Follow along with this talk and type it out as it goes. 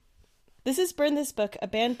This is Burn This Book, a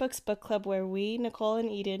banned books book club where we, Nicole and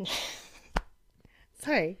Eden...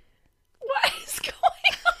 Sorry. What is going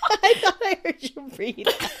on? I thought I heard you breathe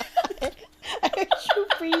out. I heard you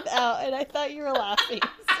breathe out, and I thought you were laughing.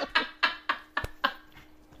 So...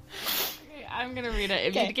 Okay, I'm going to read it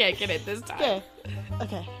if you can't get it this time.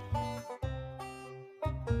 Okay.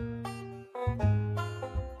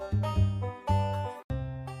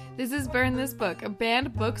 This is Burn This Book, a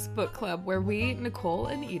banned books book club where we, Nicole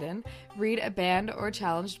and Eden, read a banned or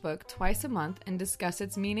challenged book twice a month and discuss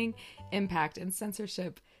its meaning, impact, and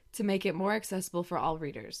censorship to make it more accessible for all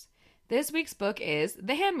readers. This week's book is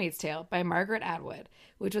The Handmaid's Tale by Margaret Atwood,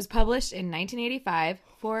 which was published in 1985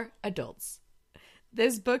 for adults.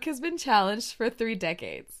 This book has been challenged for 3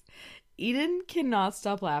 decades. Eden cannot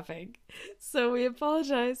stop laughing, so we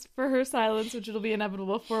apologize for her silence, which will be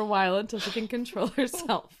inevitable for a while until she can control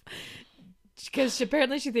herself. Because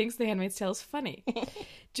apparently she thinks The Handmaid's Tale is funny.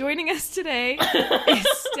 Joining us today is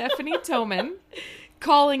Stephanie Toman,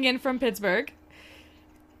 calling in from Pittsburgh.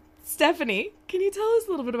 Stephanie, can you tell us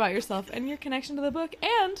a little bit about yourself and your connection to the book,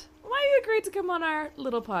 and why you agreed to come on our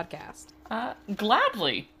little podcast?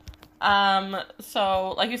 Gladly.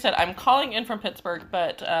 So, like you said, I'm calling in from Pittsburgh,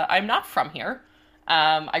 but I'm not from here.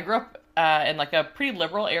 I grew up in like a pretty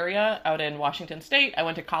liberal area out in Washington State. I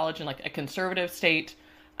went to college in like a conservative state,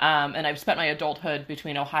 and I've spent my adulthood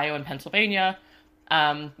between Ohio and Pennsylvania,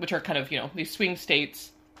 which are kind of, these swing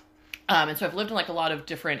states. And so I've lived in like a lot of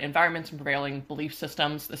different environments and prevailing belief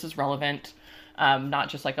systems. This is relevant, not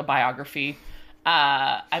just like a biography.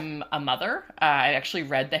 I'm a mother. I actually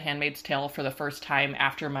read The Handmaid's Tale for the first time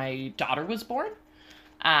after my daughter was born,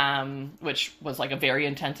 which was like a very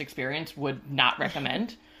intense experience. Would not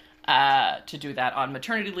recommend to do that on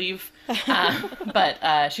maternity leave.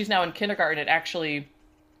 But she's now in kindergarten. It actually,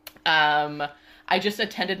 I just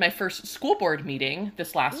attended my first school board meeting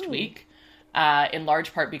this last week, in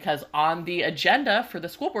large part because on the agenda for the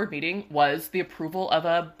school board meeting was the approval of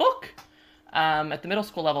a book. At the middle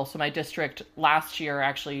school level. So my district last year,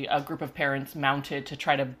 actually, a group of parents mounted to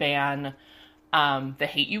try to ban The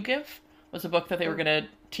Hate U Give was a book that they were going to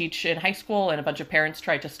teach in high school, and a bunch of parents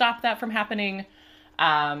tried to stop that from happening.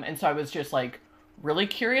 And so I was just like really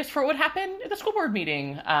curious for what would happen at the school board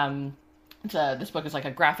meeting. This book is like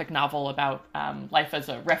a graphic novel about life as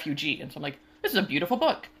a refugee. And so I'm like, this is a beautiful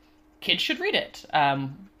book. Kids should read it.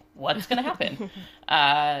 What's going to happen?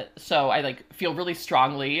 So I like feel really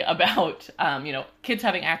strongly about, kids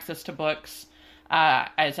having access to books.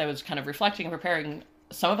 As I was kind of reflecting and preparing,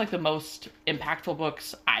 some of like the most impactful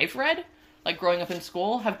books I've read, like growing up in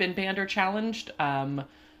school, have been banned or challenged. The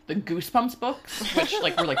Goosebumps books, which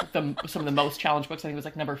like were like some of the most challenged books. I think it was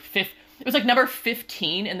like number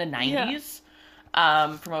 15 in the 90s,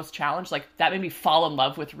 for most challenged. Like that made me fall in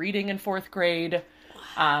love with reading in 4th grade.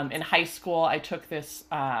 In high school, I took this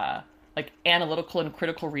like analytical and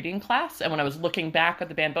critical reading class, and when I was looking back at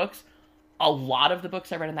the banned books, a lot of the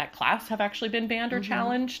books I read in that class have actually been banned or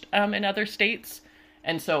challenged in other states,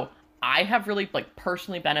 and so I have really like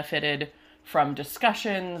personally benefited from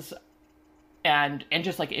discussions and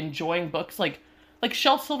just like enjoying books like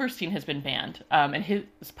Shel Silverstein has been banned, and his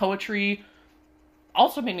poetry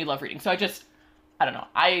also made me love reading. So I don't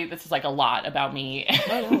know. This is like a lot about me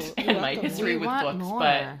and my history with books, more.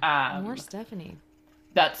 but more Stephanie.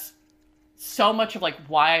 That's so much of like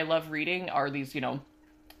why I love reading are these,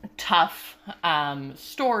 tough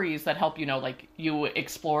stories that help you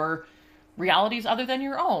explore realities other than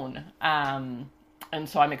your own. And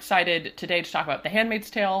so I'm excited today to talk about The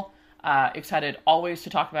Handmaid's Tale. Excited always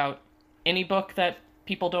to talk about any book that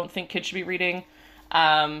people don't think kids should be reading.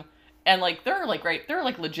 And, there are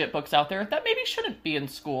legit books out there that maybe shouldn't be in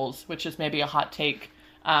schools, which is maybe a hot take.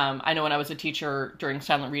 I know when I was a teacher during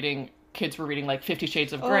silent reading, kids were reading, 50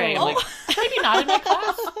 Shades of Grey. I'm like, maybe not in my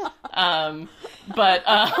class. But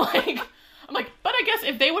I guess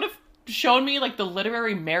if they would have shown me, the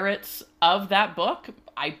literary merits of that book,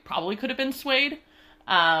 I probably could have been swayed.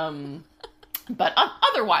 But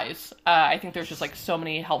otherwise, I think there's just, so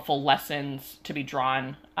many helpful lessons to be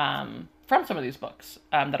drawn, from some of these books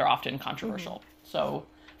that are often controversial. So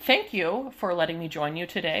thank you for letting me join you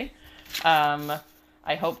today.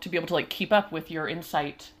 I hope to be able to keep up with your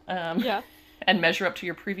insight and measure up to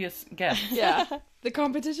your previous guests. Yeah. The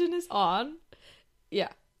competition is on. Yeah.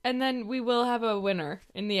 And then we will have a winner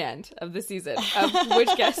in the end of the season of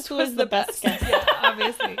which guest was the best guest. Yeah,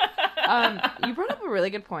 obviously. You brought up a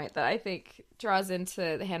really good point that I think draws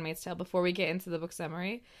into The Handmaid's Tale before we get into the book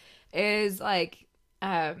summary is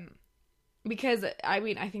because I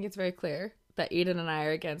think it's very clear that Eden and I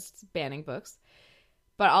are against banning books,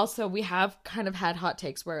 But also, we have kind of had hot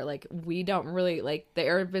takes where, like, we don't really, like,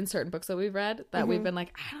 there have been certain books that we've read that we've been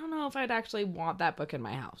like, I don't know if I'd actually want that book in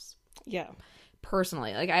my house. Yeah.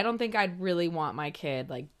 Personally. Like, I don't think I'd really want my kid,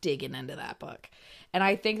 like, digging into that book. And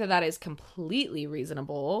I think that that is completely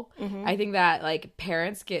reasonable. I think that, like,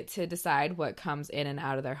 parents get to decide what comes in and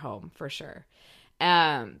out of their home, for sure.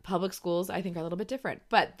 Public schools, I think, are a little bit different.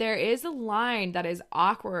 But there is a line that is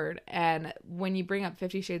awkward, and when you bring up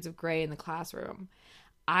 50 Shades of Grey in the classroom,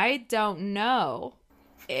 I don't know.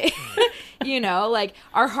 You know, like,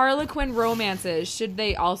 our Harlequin romances, should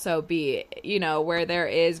they also be, you know, where there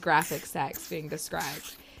is graphic sex being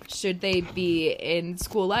described? Should they be in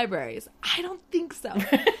school libraries? I don't think so.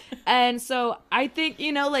 And so I think,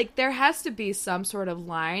 you know, like, there has to be some sort of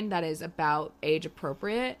line that is about age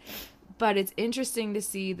appropriate. But it's interesting to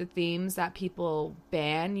see the themes that people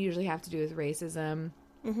ban usually have to do with racism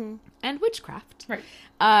and witchcraft. Right.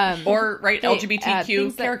 Or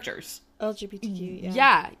LGBTQ characters. LGBTQ,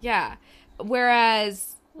 Yeah.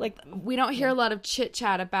 Whereas, like, we don't hear a lot of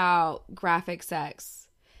chit-chat about graphic sex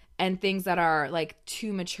and things that are, like,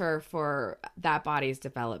 too mature for that body's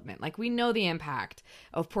development. Like, we know the impact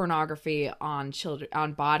of pornography on children,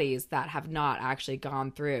 on bodies that have not actually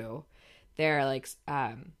gone through their, like,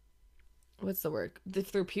 what's the word?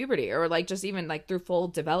 Through puberty, or, like, just even, like, through full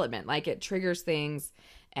development. Like, it triggers things,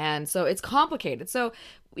 and so it's complicated. So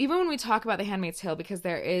even when we talk about The Handmaid's Tale, because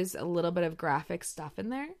there is a little bit of graphic stuff in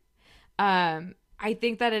there, I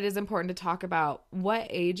think that it is important to talk about what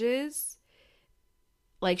ages,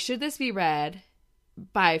 like, should this be read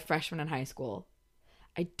by freshmen in high school?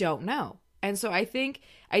 I don't know. And so I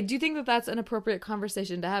do think that that's an appropriate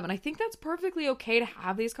conversation to have. And I think that's perfectly okay to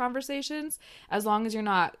have these conversations, as long as you're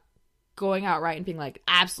not going outright and being like,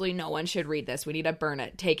 absolutely no one should read this. We need to burn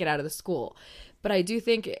it, take it out of the school. But I do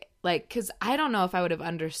think, like, because I don't know if I would have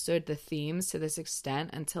understood the themes to this extent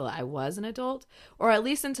until I was an adult, or at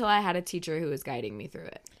least until I had a teacher who was guiding me through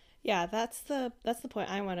it. Yeah, that's the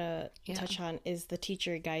point I want to touch on, is the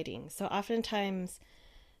teacher guiding. So oftentimes,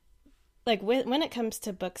 like, when it comes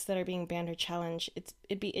to books that are being banned or challenged,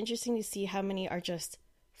 it'd be interesting to see how many are just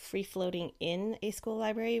free floating in a school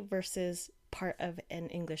library versus part of an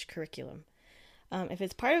English curriculum. If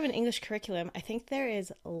it's part of an English curriculum, I think there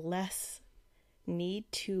is less need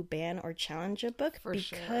to ban or challenge a book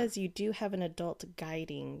because you do have an adult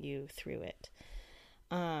guiding you through it.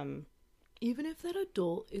 Even if that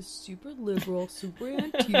adult is super liberal, super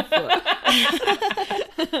Antifa.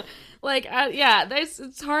 Like,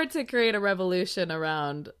 it's hard to create a revolution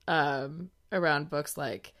around books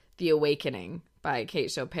like The Awakening by Kate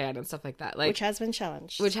Chopin and stuff like that. Like, which has been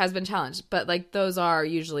challenged. But, like, those are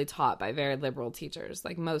usually taught by very liberal teachers.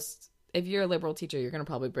 Like, if you're a liberal teacher, you're going to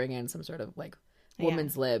probably bring in some sort of, like,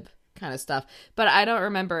 woman's lib kind of stuff. But I don't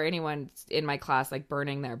remember anyone in my class, like,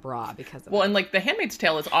 burning their bra because of it. And, like, The Handmaid's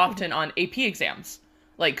Tale is often on AP exams.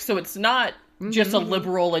 Like, so it's not just a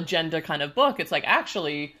liberal agenda kind of book. It's like,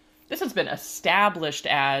 actually, this has been established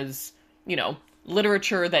as, you know,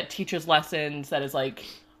 literature that teaches lessons, that is, like,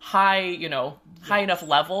 high enough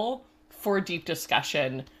level for deep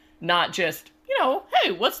discussion, not just, you know,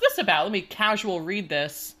 hey, what's this about? Let me casual read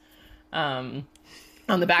this on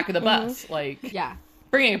the back of the bus. Like,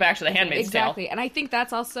 bringing it back to The Handmaid's Tale. Exactly. And I think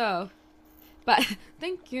that's also, but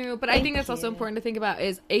thank you. But I think that's also important to think about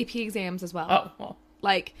is AP exams as well. Oh, well.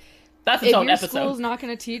 Like, that's its own episode. If your school's not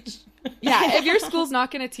going to teach, if your school's not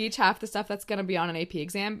going to teach half the stuff that's going to be on an AP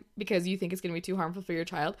exam because you think it's going to be too harmful for your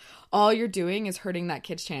child, all you're doing is hurting that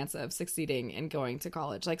kid's chance of succeeding and going to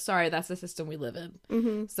college. Like, sorry, that's the system we live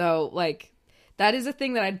in. So, like, that is a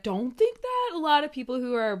thing that I don't think that a lot of people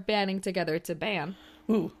who are banding together to ban.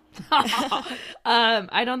 Ooh.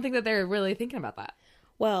 I don't think that they're really thinking about that.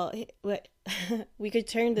 Well, we could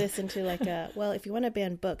turn this into like if you want to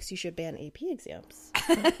ban books, you should ban AP exams,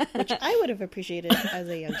 which I would have appreciated as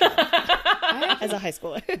a young child, as a high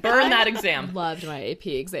schooler. Burn that exam. Loved my AP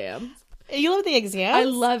exams. You love the exams? I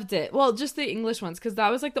loved it. Well, just the English ones, because that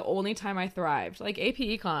was, like, the only time I thrived. Like, AP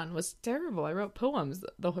Econ was terrible. I wrote poems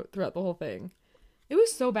throughout the whole thing. It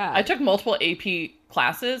was so bad. I took multiple AP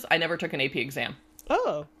classes. I never took an AP exam.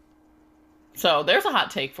 Oh. So there's a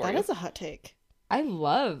hot take for you. That is a hot take. I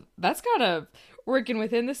love that's kind of working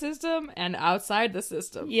within the system and outside the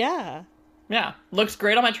system. Yeah. Yeah. Looks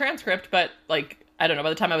great on my transcript, but, like, I don't know. By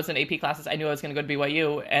the time I was in AP classes, I knew I was going to go to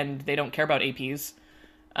BYU, and they don't care about APs.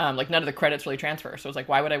 Like, none of the credits really transfer. So I was like,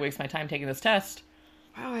 why would I waste my time taking this test?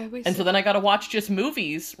 Wow, I wasted. And so then I got to watch just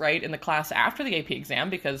movies, right, in the class after the AP exam,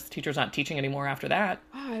 because teachers aren't teaching anymore after that.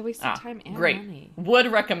 Wow, I wasted time and great. money.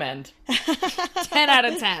 Would recommend. 10 out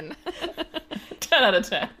of 10. 10 out of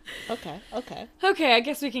 10. Okay, I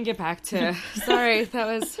guess we can get back to... Sorry, that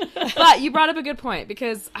was... But you brought up a good point,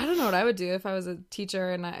 because I don't know what I would do if I was a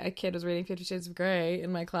teacher and a kid was reading 50 Shades of Grey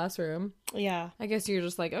in my classroom. Yeah. I guess you're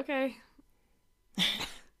just like, okay.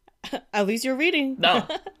 At least you're reading. No.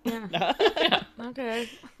 Yeah. Okay.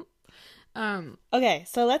 Okay,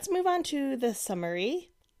 so let's move on to the summary.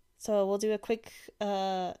 So we'll do a quick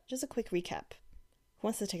recap. Who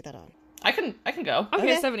wants to take that on? I can go.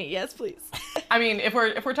 Okay, 70. Yes, please. I mean, if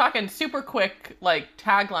we're talking super quick, like,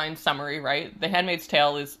 tagline summary, right? The Handmaid's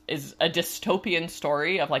Tale is a dystopian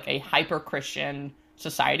story of, like, a hyper-Christian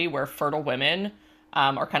society where fertile women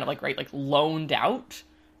are kind of like loaned out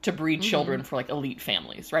to breed children for, like, elite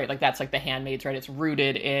families, right? Like, that's like the Handmaids, right? It's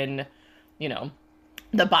rooted in,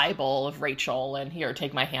 the Bible of Rachel and here,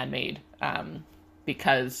 take my handmaid,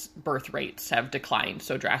 because birth rates have declined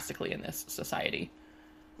so drastically in this society.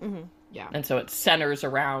 Mm-hmm. Yeah. And so it centers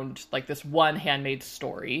around, like, this one handmaid's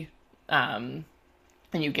story. And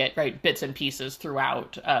you get, right, bits and pieces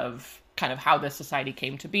throughout of kind of how this society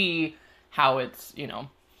came to be, how it's,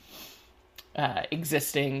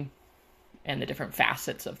 existing, and the different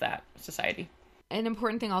facets of that society. An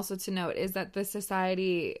important thing also to note is that the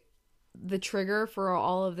society, the trigger for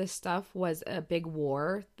all of this stuff was a big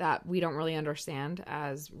war that we don't really understand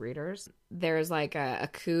as readers. There's like a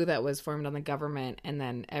coup that was formed on the government, and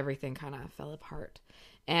then everything kind of fell apart.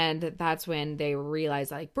 And that's when they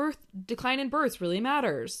realized, like, decline in births really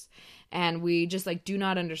matters. And we just, like, do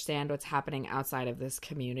not understand what's happening outside of this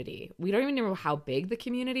community. We don't even know how big the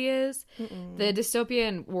community is. Mm-mm. The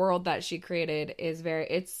dystopian world that she created is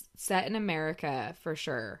it's set in America for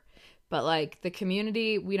sure. But, like, the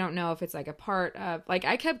community, we don't know if it's, like, a part of... Like,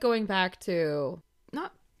 I kept going back to...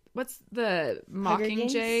 What's the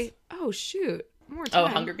Mockingjay? Oh, shoot. More time. Oh,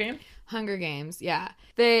 Hunger Games? Hunger Games, yeah.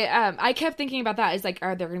 They, I kept thinking about that. Is, like,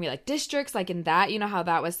 are there going to be, like, districts, like, in that? You know how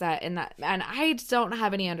that was set in that? And I don't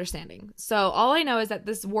have any understanding. So, all I know is that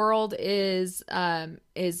this world is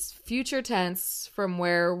future tense from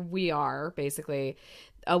where we are, basically.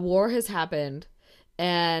 A war has happened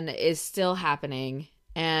and is still happening.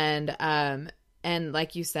 And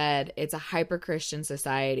like you said, it's a hyper-Christian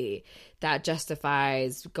society that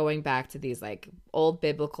justifies going back to these, like, old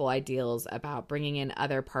biblical ideals about bringing in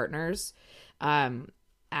other partners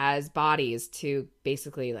as bodies to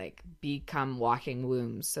basically, like, become walking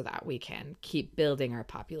wombs so that we can keep building our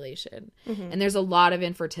population. Mm-hmm. And there's a lot of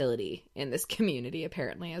infertility in this community,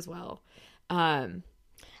 apparently, as well. And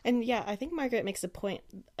yeah, I think Margaret makes a point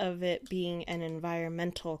of it being an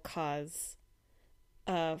environmental cause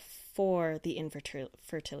for the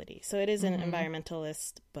infertility. So it is an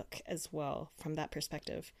environmentalist book as well from that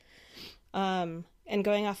perspective. And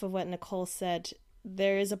going off of what Nicole said,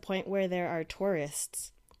 there is a point where there are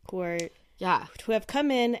tourists who have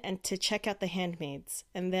come in and to check out the handmaids.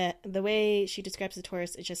 And the way she describes the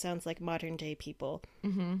tourists, it just sounds like modern day people.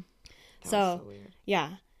 Mm-hmm. So weird.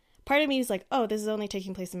 Yeah. Part of me is like, oh, this is only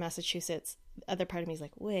taking place in Massachusetts. The other part of me is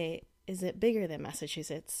like, wait, is it bigger than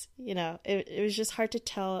Massachusetts? It was just hard to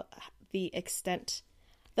tell the extent,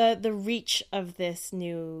 the reach of this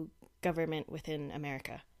new government within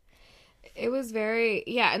America. It was very,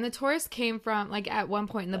 yeah. And the tourists came from, like, at one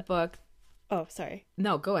point in the book. Oh, sorry.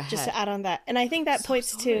 No, go ahead. Just to add on that. And I think that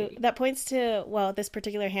points to, well, this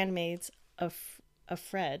particular handmaids of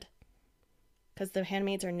Fred, because the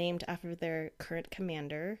handmaids are named after their current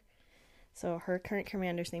commander. So her current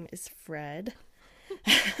commander's name is Fred.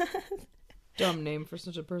 Dumb name for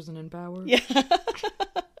such a person in power. Yeah.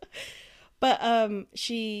 But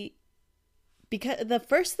because the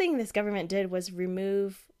first thing this government did was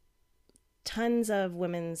remove tons of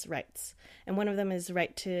women's rights, and one of them is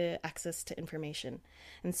right to access to information.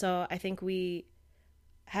 And so I think we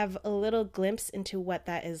have a little glimpse into what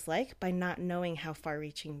that is like by not knowing how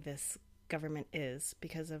far-reaching this government is,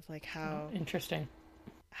 because of, like, how interesting,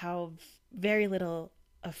 how very little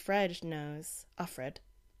Alfred knows.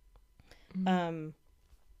 Mm-hmm.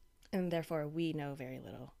 And therefore we know very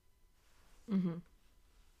little. Mm-hmm.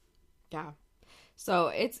 Yeah. So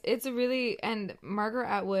it's a really, and Margaret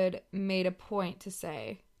Atwood made a point to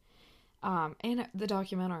say, in the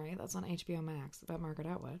documentary that's on HBO Max about Margaret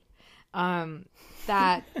Atwood,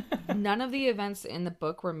 that none of the events in the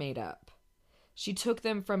book were made up. She took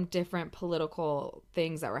them from different political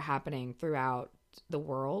things that were happening throughout the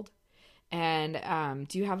world. And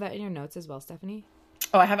do you have that in your notes as well, Stephanie?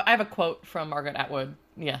 Oh, I have a quote from Margaret Atwood.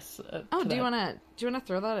 Yes. Do you want to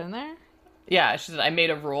throw that in there? Yeah, she said, I made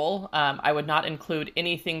a rule. I would not include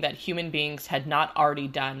anything that human beings had not already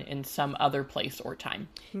done in some other place or time.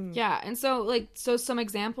 Yeah, and so some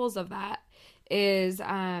examples of that is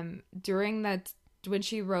during that, when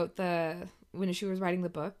she wrote the when she was writing the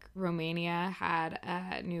book, Romania had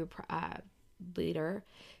a new leader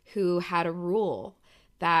who had a rule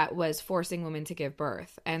that was forcing women to give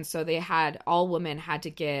birth. And so all women had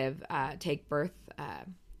to take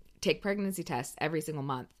pregnancy tests every single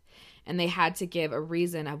month. And they had to give a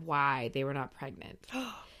reason of why they were not pregnant.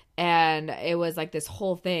 And it was like this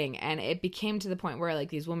whole thing. And it became to the point where like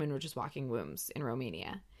these women were just walking wombs in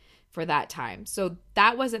Romania for that time. So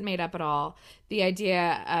that wasn't made up at all. The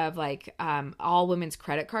idea of like all women's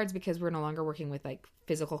credit cards, because we're no longer working with like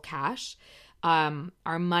physical cash,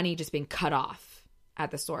 our money just being cut off at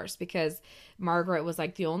the source, because Margaret was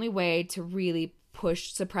like, the only way to really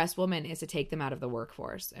suppress women is to take them out of the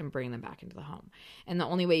workforce and bring them back into the home. And the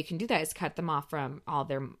only way you can do that is cut them off from all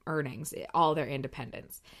their earnings, all their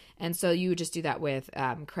independence. And so you would just do that with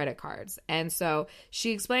credit cards. And so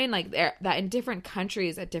she explained like that in different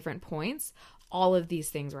countries at different points, all of these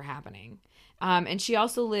things were happening. And she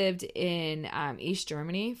also lived in East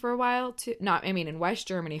Germany for a while in West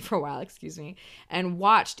Germany for a while, and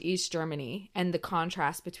watched East Germany and the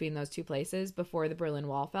contrast between those two places before the Berlin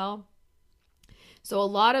Wall fell. So a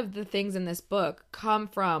lot of the things in this book come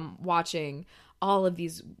from watching all of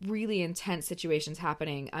these really intense situations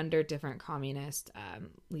happening under different communist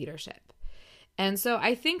leadership. And so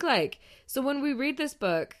I think so when we read this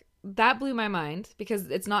book, that blew my mind because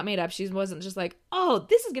it's not made up. She wasn't just like, oh,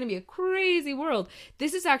 this is going to be a crazy world.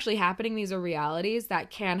 This is actually happening. These are realities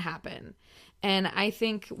that can happen. And I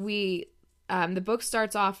think the book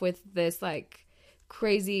starts off with this like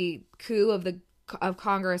crazy coup of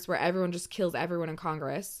Congress where everyone just kills everyone in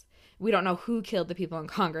Congress. We don't know who killed the people in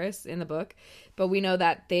Congress in the book, but we know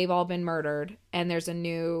that they've all been murdered and there's a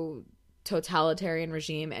new totalitarian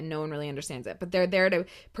regime and no one really understands it, but they're there to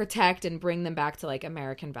protect and bring them back to like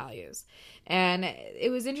American values. And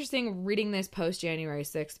it was interesting reading this post January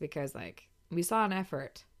 6th because like we saw an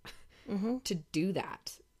effort to do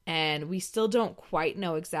that, and we still don't quite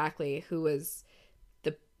know exactly who was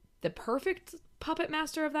the perfect puppet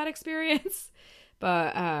master of that experience.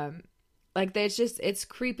 But like it's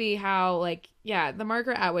creepy how like the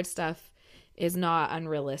Margaret Atwood stuff is not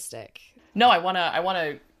unrealistic. No, I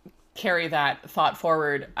wanna carry that thought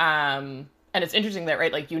forward. And it's interesting that,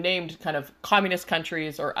 right, like you named kind of communist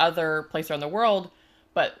countries or other places around the world,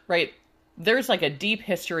 but right, there's like a deep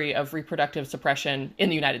history of reproductive suppression in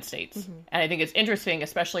the United States. And I think it's interesting,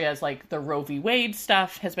 especially as like the Roe v. Wade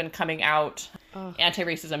stuff has been coming out.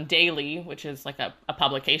 Anti-Racism Daily, which is like a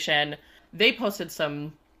publication, they posted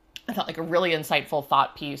I thought like a really insightful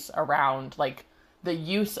thought piece around like the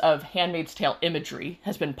use of Handmaid's Tale imagery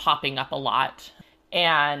has been popping up a lot.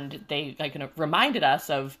 And they like kind of reminded us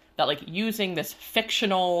of that, like using this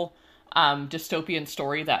fictional dystopian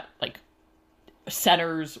story that like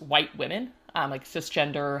centers white women, like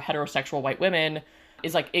cisgender, heterosexual white women,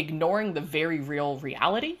 is like ignoring the very real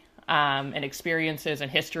reality and experiences and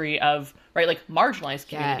history of, right, like marginalized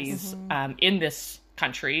communities in this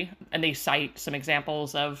country. And they cite some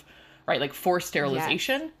examples of, right, like forced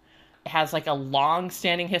sterilization. Yes. It has like a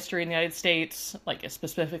long-standing history in the United States, like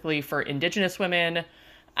specifically for Indigenous women,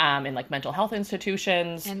 in like mental health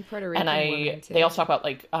institutions. And Puerto Rican women too. They also talk about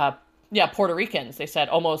like, Puerto Ricans. They said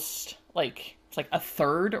almost like, it's like a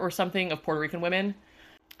third or something of Puerto Rican women.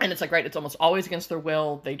 And it's like, right, it's almost always against their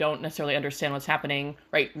will. They don't necessarily understand what's happening,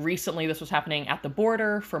 right? Recently, this was happening at the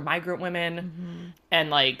border for migrant women. And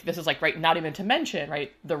like, this is like, right, not even to mention,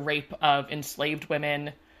 right, the rape of enslaved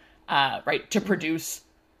women, right, to produce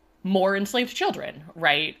more enslaved children,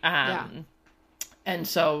 right? And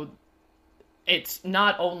so it's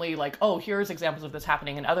not only like, oh, here's examples of this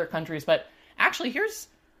happening in other countries, but actually here's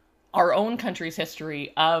our own country's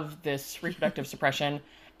history of this reproductive suppression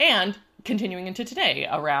and continuing into today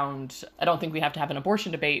around, I don't think we have to have an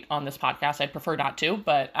abortion debate on this podcast. I'd prefer not to,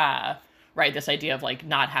 but right, this idea of like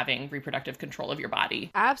not having reproductive control of your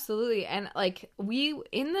body. Absolutely. And like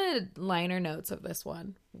in the liner notes of this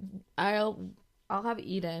one, I'll have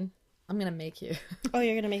Eden. I'm going to make you. Oh,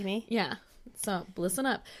 you're going to make me? Yeah. So listen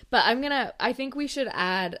up. But I think we should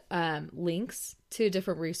add links to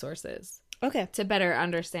different resources. Okay. To better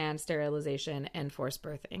understand sterilization and forced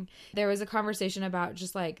birthing. There was a conversation about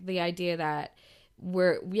just like the idea that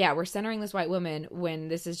we're centering this white woman when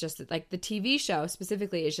this is just like the TV show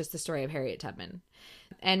specifically is just the story of Harriet Tubman.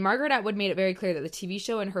 And Margaret Atwood made it very clear that the TV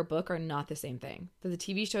show and her book are not the same thing. That the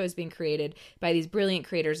TV show is being created by these brilliant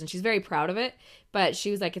creators and she's very proud of it, but she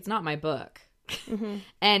was like, it's not my book.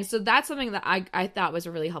 And so that's something that I thought was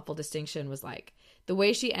a really helpful distinction, was like the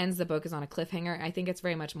way she ends the book is on a cliffhanger. I think it's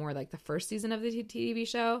very much more like the first season of the TV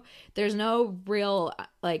show. There's no real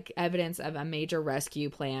like evidence of a major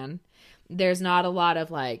rescue plan. There's not a lot of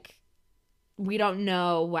like we don't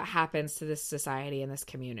know what happens to this society and this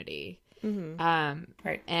community.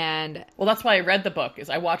 Right. And well, that's why I read the book. Is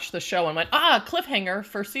I watched the show and went, cliffhanger,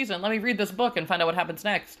 first season. Let me read this book and find out what happens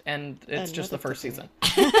next. And it's just the first season.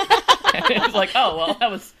 And it was like, oh well,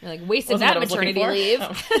 that was you're like wasted that maternity leave.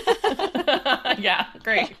 Oh. Yeah,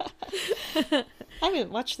 great. I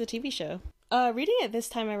haven't watched the TV show. Reading it this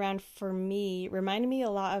time around for me reminded me a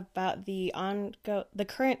lot about the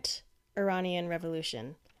current Iranian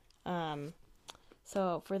revolution.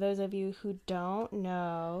 So for those of you who don't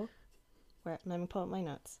know, let me pull up my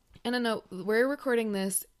notes. And a note, we're recording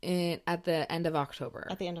this at the end of October.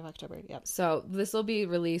 At the end of October, yep. So this will be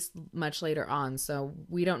released much later on, so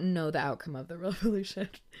we don't know the outcome of the revolution.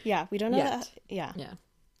 Yeah, we don't know yet. that. Yeah. Yeah.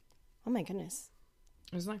 Oh my goodness.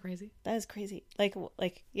 Isn't that crazy? That is crazy. Like,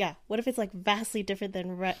 yeah. What if it's like vastly different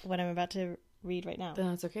than what I'm about to read right now? Then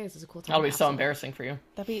that's okay. This is a cool time. That'll be so embarrassing for you.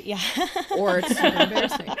 That'd be, yeah. Or it's super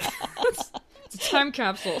embarrassing. It's a time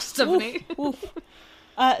capsule, Stephanie. Oof.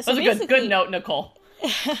 That was a good note, Nicole.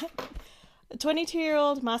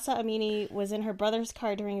 22-year-old Mahsa Amini was in her brother's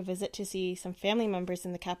car during a visit to see some family members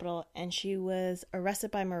in the capital, and she was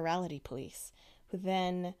arrested by morality police, who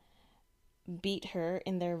then beat her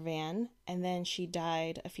in their van, and then she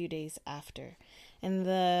died a few days after. And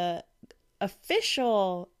the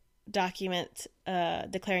official document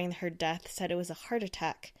declaring her death said it was a heart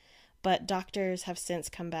attack, but doctors have since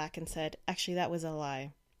come back and said, actually, that was a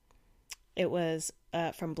lie. It was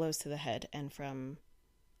from blows to the head and from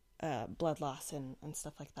blood loss and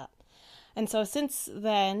stuff like that. And so since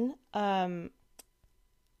then,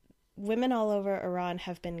 women all over Iran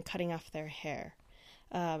have been cutting off their hair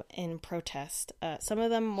in protest. Some of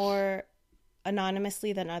them more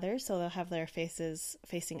anonymously than others, so they'll have their faces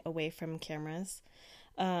facing away from cameras.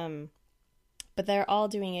 But they're all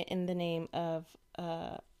doing it in the name of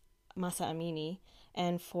Mahsa Amini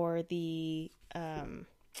and for the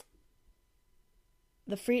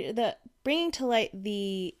bringing to light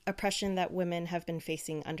the oppression that women have been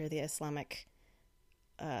facing under the Islamic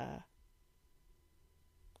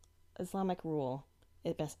rule,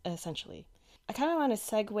 essentially. I kind of want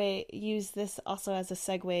to use this also as a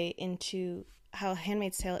segue into how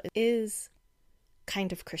Handmaid's Tale is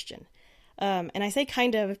kind of Christian. And I say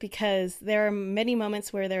kind of because there are many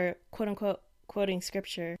moments where they're quote unquote quoting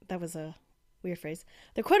scripture. That was a weird phrase.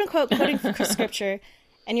 They're quote unquote quoting scripture.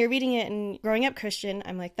 And you're reading it and growing up Christian,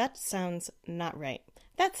 I'm like, that sounds not right.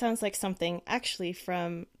 That sounds like something actually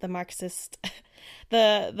from the Marxist,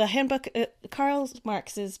 the handbook, Karl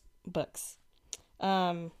Marx's books.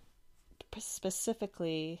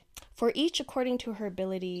 Specifically, for each according to her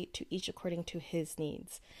ability, to each according to his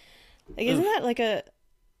needs. Like,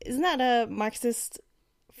 isn't that a Marxist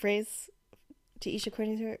phrase? To each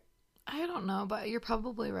according to her? I don't know, but you're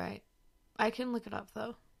probably right. I can look it up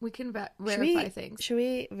though. We can verify things. Should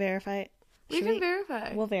we verify? We can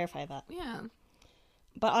verify. We'll verify that. Yeah.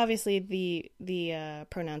 But obviously the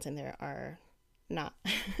pronouns in there are not.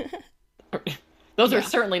 Those are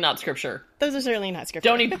certainly not scripture. Those are certainly not scripture.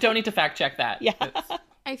 Don't need to fact check that. Yeah.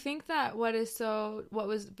 I think that what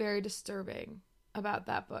was very disturbing about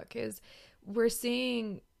that book is we're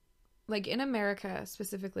seeing, like in America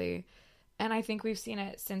specifically, and I think we've seen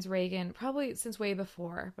it since Reagan, probably since way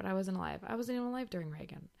before, but I wasn't alive. I wasn't even alive during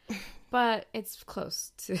Reagan. But it's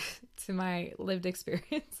close to my lived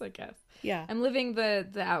experience, I guess. Yeah. I'm living the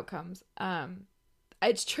outcomes.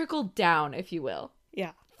 It's trickled down, if you will.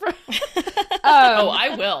 Yeah.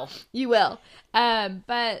 I will. You will.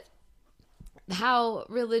 But how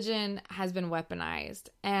religion has been weaponized,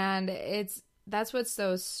 and that's what's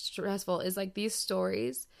so stressful is like these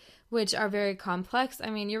stories, which are very complex. I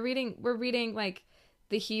mean, we're reading like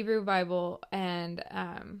the Hebrew Bible, and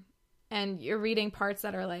you're reading parts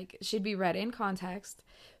that are like should be read in context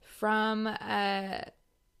from a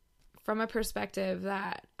perspective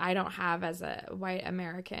that I don't have as a white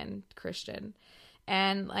American Christian.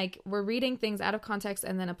 And like we're reading things out of context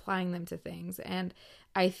and then applying them to things. And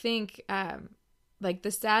I think like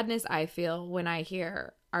the sadness I feel when I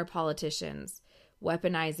hear our politicians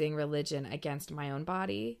weaponizing religion against my own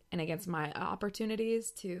body and against my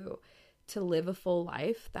opportunities to live a full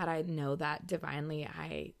life that I know that divinely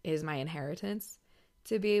is my inheritance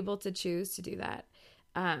to be able to choose to do that.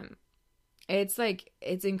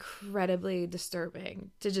 It's incredibly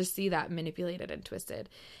disturbing to just see that manipulated and twisted.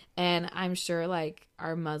 And I'm sure like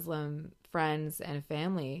our Muslim friends and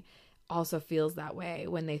family also feels that way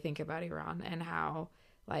when they think about Iran and how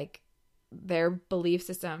like their belief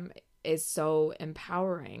system is so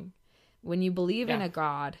empowering. When you believe in a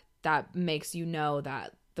God, that makes you know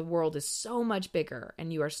that the world is so much bigger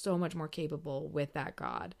and you are so much more capable with that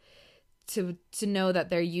God to know that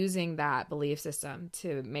they're using that belief system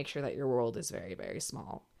to make sure that your world is very, very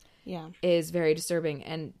small. Yeah. Is very disturbing.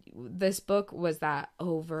 And this book was that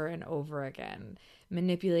over and over again,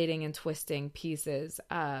 manipulating and twisting pieces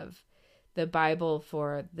of the Bible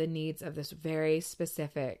for the needs of this very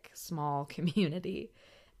specific small community.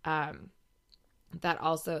 That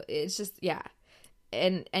also, it's just, yeah.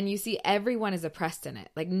 And you see everyone is oppressed in it.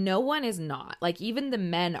 Like, no one is not. Like, even the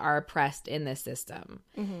men are oppressed in this system.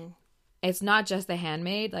 Mm-hmm. It's not just the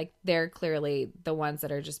handmaid. Like, they're clearly the ones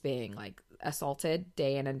that are just being, like, assaulted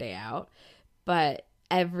day in and day out. But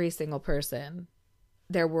every single person,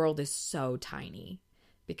 their world is so tiny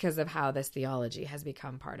because of how this theology has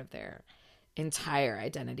become part of their entire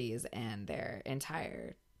identities and their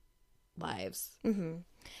entire lives. Mm-hmm.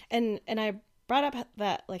 And I brought up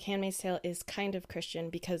that, like, Handmaid's Tale is kind of Christian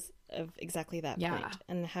because of exactly that point,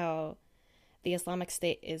 and how the Islamic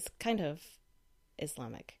State is kind of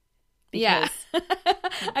Islamic. Because,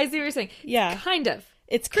 I see what you're saying. Yeah. Kind of.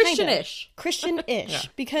 It's Christian-ish. Christian-ish.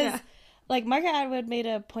 Because, like, Margaret Atwood made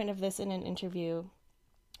a point of this in an interview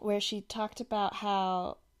where she talked about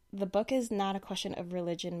how the book is not a question of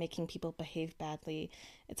religion making people behave badly.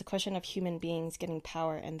 It's a question of human beings getting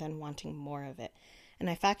power and then wanting more of it. And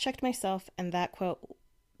I fact-checked myself, and that quote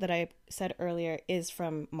that I said earlier is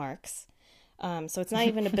from Marx. So it's not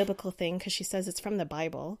even a biblical thing, because she says it's from the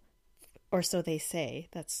Bible, or so they say.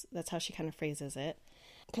 That's how she kind of phrases it.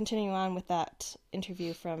 Continuing on with that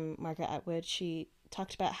interview from Margaret Atwood, she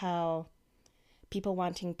talked about how people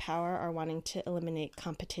wanting power are wanting to eliminate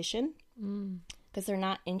competition because they're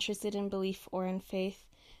not interested in belief or in faith.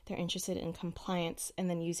 They're interested in compliance and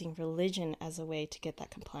then using religion as a way to get that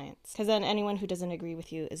compliance. Because then anyone who doesn't agree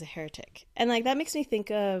with you is a heretic. And, like, that makes me think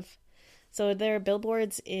of, so there are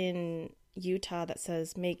billboards in Utah that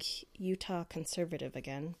says, "Make Utah conservative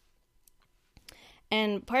again."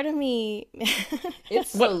 And part of me...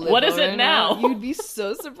 It's what is it now? You'd be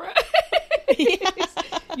so surprised. Yes.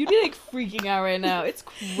 You'd be, like, freaking out right now. It's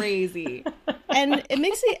crazy. And it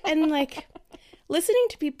makes me... And, like, listening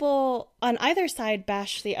to people on either side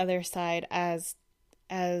bash the other side as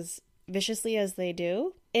viciously as they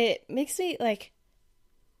do, it makes me, like...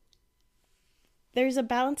 There's a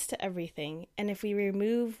balance to everything. And if we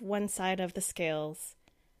remove one side of the scales,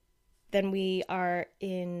 then we're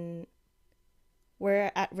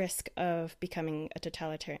at risk of becoming a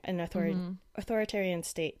totalitarian, authoritarian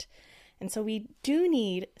state. And so we do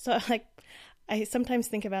need, so, like, I sometimes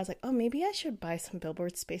think about, like, oh, maybe I should buy some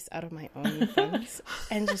billboard space out of my own funds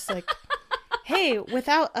and just, like, hey,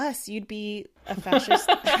 without us, you'd be a fascist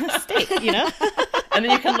state, you know? And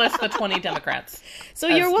then you can list the 20 Democrats. So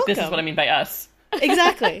you're welcome. This is what I mean by us.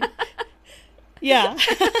 Exactly. Yeah.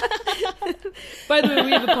 By the way,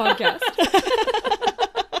 we have a podcast.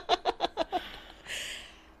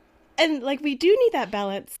 And, like, we do need that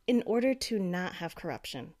balance in order to not have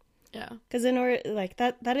corruption. Yeah. Because in order, like,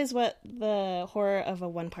 that is what the horror of a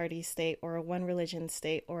one-party state or a one-religion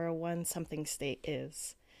state or a one-something state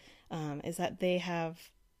is that they have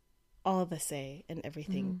all the say in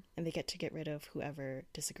everything, and they get to get rid of whoever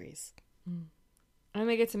disagrees. And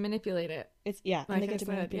they get to manipulate it. And they get to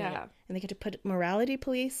manipulate it. And they get to put morality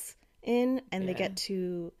police in, and they get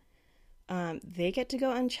to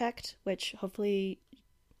go unchecked, which hopefully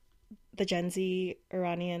the Gen Z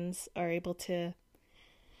Iranians are able to,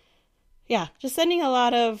 just sending a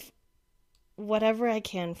lot of whatever I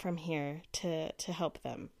can from here to help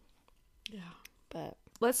them. Yeah. But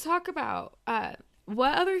let's talk about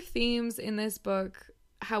what other themes in this book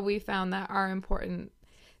have we found that are important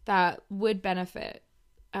that would benefit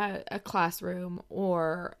a classroom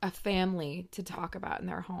or a family to talk about in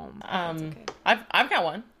their home. Okay. I've got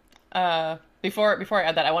one. Before I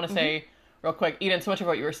add that, I want to say real quick, Eden, so much of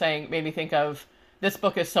what you were saying made me think of this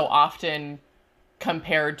book is so often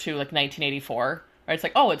compared to like 1984. Right? It's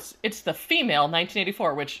like, oh, it's the female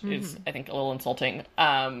 1984, which is, I think, a little insulting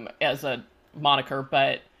as a moniker,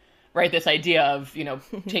 but right, this idea of, you know,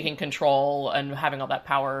 taking control and having all that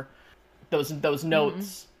power, those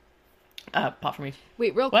notes pop for me.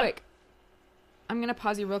 Wait, real quick. I'm going to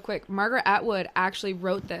pause you real quick. Margaret Atwood actually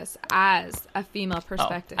wrote this as a female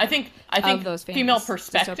perspective. I think those female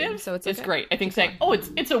perspective so it's great. I think saying, oh,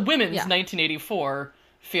 it's a women's 1984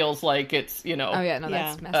 feels like it's, you know. Oh, yeah, no,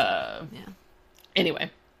 that's messed up.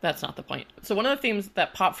 Anyway, that's not the point. So one of the themes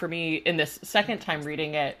that popped for me in this second time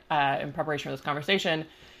reading it in preparation for this conversation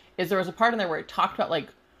is there was a part in there where it talked about like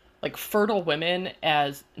fertile women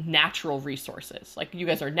as natural resources. Like, you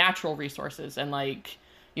guys are natural resources, and like,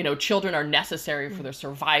 you know, children are necessary for the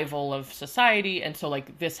survival of society. And so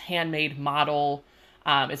like this handmaid model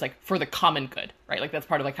is like for the common good, right? Like that's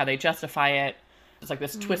part of like how they justify it. It's like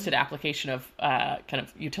this twisted application of kind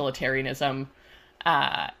of utilitarianism.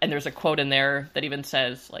 And there's a quote in there that even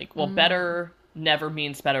says, like, well, better never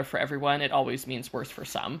means better for everyone. It always means worse for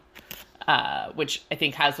some. Which I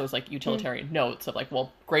think has those, like, utilitarian notes of, like,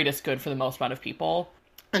 well, greatest good for the most amount of people.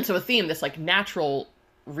 And so a theme, this, like, natural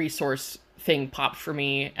resource thing popped for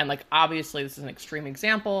me. And, like, obviously this is an extreme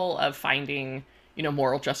example of finding, you know,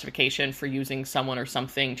 moral justification for using someone or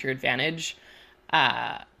something to your advantage.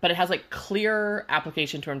 But it has, like, clear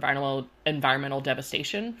application to environmental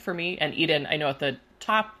devastation for me. And Eden, I know at the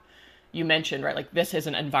top you mentioned, right, like, this is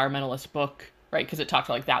an environmentalist book, right? Because it talked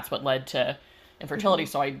about, like, that's what led to infertility.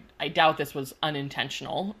 So I doubt this was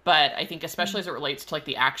unintentional. But I think especially as it relates to, like,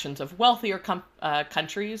 the actions of wealthier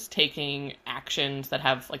countries taking actions that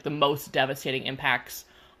have, like, the most devastating impacts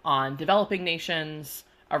on developing nations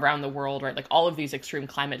around the world, right? Like, all of these extreme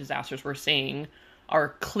climate disasters we're seeing are a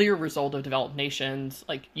clear result of developed nations,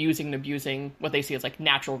 like, using and abusing what they see as, like,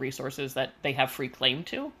 natural resources that they have free claim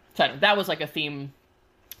to. So I don't know, that was, like, a theme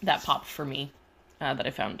that popped for me that I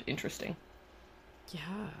found interesting.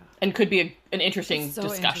 Yeah. And could be an interesting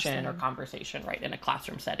discussion or conversation, right, in a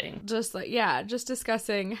classroom setting. Just like, yeah, just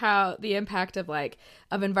discussing how the impact of, like,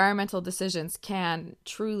 of environmental decisions can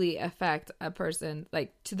truly affect a person,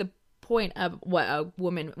 like, to the point of what a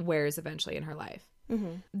woman wears eventually in her life.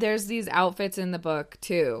 There's these outfits in the book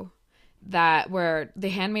too that where the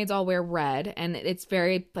handmaids all wear red, and it's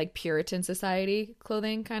very, like, Puritan society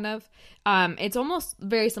clothing kind of. It's almost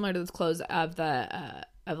very similar to the clothes of the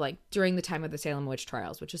of, like, during the time of the Salem witch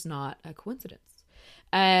trials, which is not a coincidence.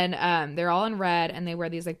 And they're all in red, and they wear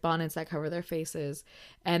these, like, bonnets that cover their faces.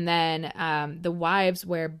 And then the wives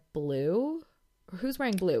wear blue. Who's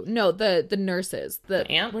wearing blue? No, the nurses. The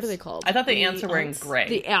ants? What are they called? I thought the ants are wearing gray.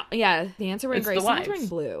 The ants are wearing gray. Someone's wearing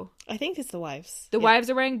blue. I think it's the wives. The wives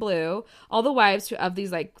are wearing blue. All the wives of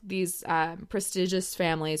these, like, these prestigious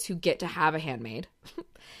families who get to have a handmaid.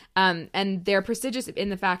 And they're prestigious in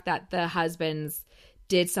the fact that the husbands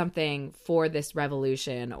did something for this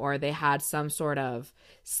revolution, or they had some sort of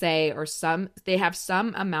say, or they have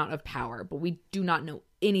some amount of power, but we do not know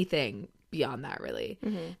anything beyond that, really.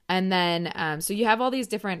 And then so you have all these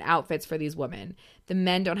different outfits for these women. The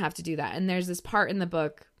men don't have to do that. And there's this part in the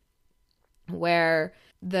book where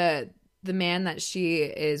the man that she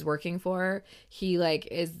is working for, he, like,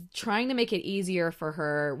 is trying to make it easier for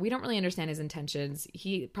her. We don't really understand his intentions.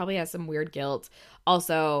 He probably has some weird guilt.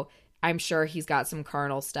 Also, I'm sure he's got some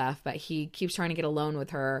carnal stuff, but he keeps trying to get alone with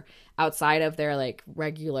her outside of their, like,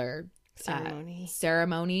 regular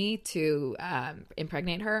ceremony to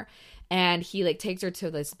impregnate her. And he, like, takes her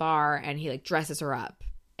to this bar, and he, like, dresses her up.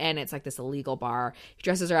 And it's, like, this illegal bar. He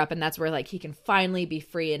dresses her up, and that's where, like, he can finally be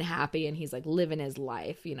free and happy, and he's, like, living his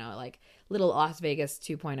life, you know, like, little Las Vegas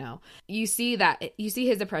 2.0. You see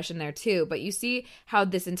his depression there too, but you see how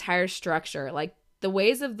this entire structure, like, the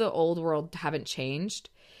ways of the old world haven't changed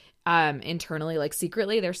internally, like,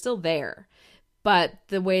 secretly, they're still there. But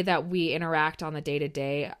the way that we interact on the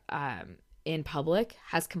day-to-day in public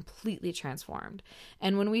has completely transformed.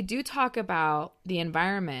 And when we do talk about the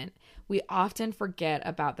environment, we often forget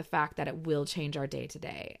about the fact that it will change our day to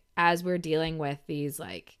day as we're dealing with these,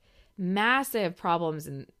 like, massive problems,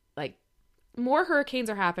 and, like, more hurricanes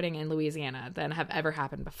are happening in Louisiana than have ever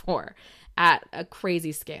happened before at a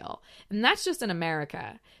crazy scale. And that's just in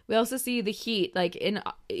America. We also see the heat, like,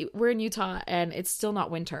 we're in Utah, and it's still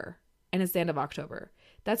not winter, and it's the end of October.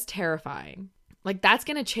 That's terrifying. Like, that's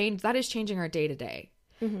going to change. That is changing our day to day.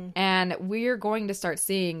 And we're going to start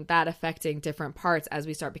seeing that affecting different parts as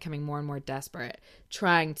we start becoming more and more desperate,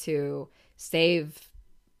 trying to save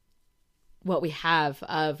what we have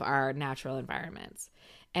of our natural environments.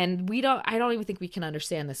 And I don't even think we can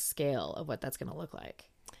understand the scale of what that's going to look like.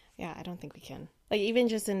 Yeah, I don't think we can. Like, even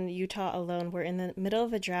just in Utah alone, we're in the middle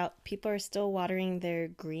of a drought. People are still watering their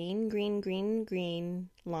green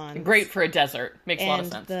lawns. Great for a desert. Makes a lot of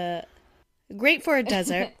sense. Great for a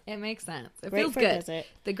desert. It makes sense. It Great feels for good. a desert.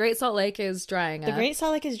 The Great Salt Lake is drying up. The Great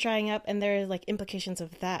Salt Lake is drying up, and there are, like, implications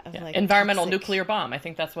of that. Of like environmental nuclear bomb. I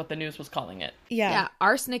think that's what the news was calling it. Yeah.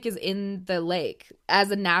 Arsenic is in the lake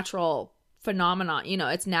as a natural phenomenon. You know,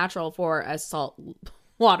 it's natural for a salt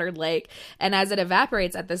watered lake, and as it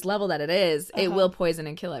evaporates at this level that it is, it will poison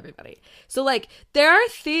and kill everybody. So, like, there are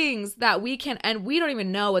things that we can, and we don't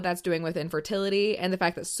even know what that's doing with infertility, and the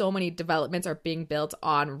fact that so many developments are being built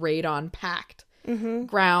on radon packed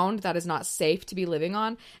ground that is not safe to be living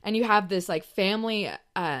on. And you have this, like, family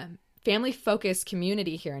focused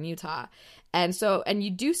community here in Utah. And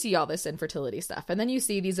you do see all this infertility stuff. And then you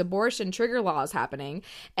see these abortion trigger laws happening,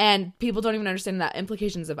 and people don't even understand the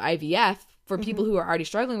implications of IVF for people who are already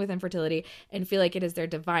struggling with infertility and feel like it is their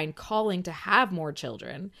divine calling to have more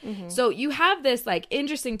children. So you have this like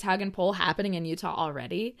interesting tug and pull happening in Utah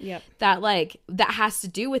already. That like that has to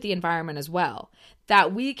do with the environment as well.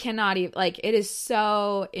 That we cannot even like. It is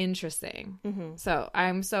so interesting. So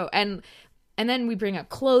I'm so and then we bring up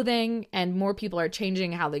clothing, and more people are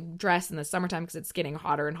changing how they dress in the summertime because it's getting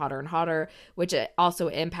hotter and hotter and hotter, which it also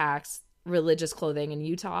impacts religious clothing in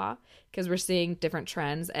Utah because we're seeing different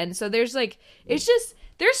trends. And so there's like, it's just,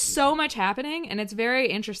 there's so much happening, and it's very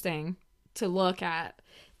interesting to look at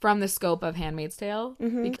from the scope of Handmaid's Tale. I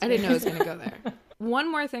didn't know it was going to go there.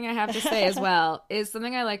 One more thing I have to say as well is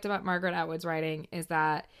something I liked about Margaret Atwood's writing is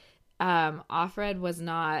that Offred was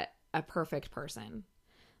not a perfect person.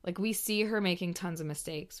 Like, we see her making tons of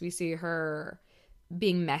mistakes. We see her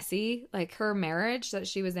being messy. Like, her marriage that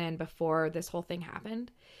she was in before this whole thing happened,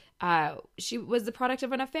 she was the product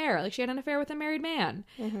of an affair. Like, she had an affair with a married man.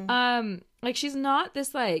 Like, she's not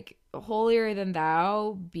this, like,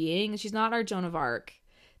 holier-than-thou being. She's not our Joan of Arc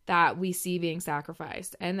that we see being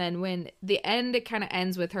sacrificed. And then when the end, it kind of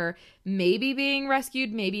ends with her maybe being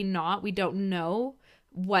rescued, maybe not. We don't know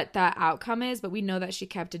what that outcome is, but we know that she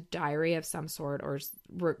kept a diary of some sort or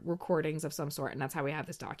recordings of some sort, and that's how we have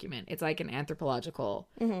this document. It's like an anthropological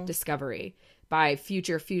discovery by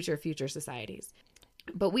future societies.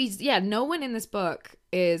 But no one in this book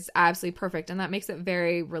is absolutely perfect, and that makes it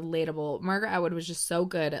very relatable. Margaret Atwood was just so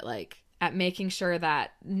good at making sure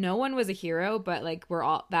that no one was a hero, but like we're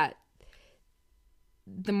all that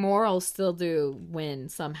the morals still do win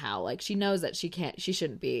somehow. Like, she knows that she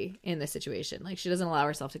shouldn't be in this situation. Like, she doesn't allow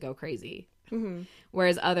herself to go crazy.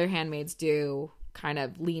 Whereas other handmaids do kind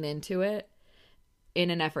of lean into it in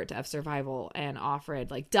an effort to have survival. And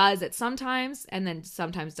Offred like does it sometimes, and then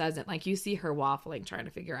sometimes doesn't. Like, you see her waffling, trying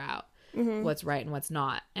to figure out what's right and what's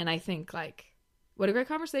not. And I think, like, what a great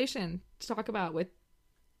conversation to talk about with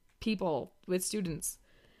people, with students.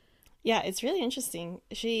 Yeah, it's really interesting.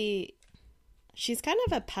 She's kind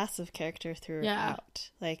of a passive character throughout. Yeah.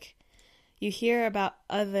 Like, you hear about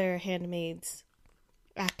other handmaids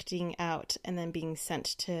acting out and then being sent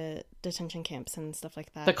to detention camps and stuff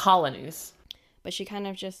like that. The colonies. But she kind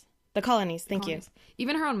of just... The colonies, thank you.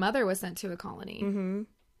 Even her own mother was sent to a colony.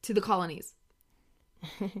 To the colonies.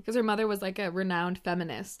 Because her mother was like a renowned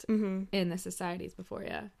feminist in the societies before,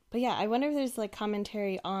 But yeah, I wonder if there's like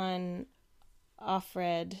commentary on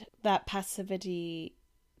Offred, that passivity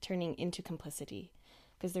turning into complicity,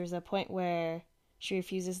 because there's a point where she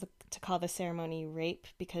refuses to call the ceremony rape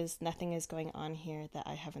because nothing is going on here that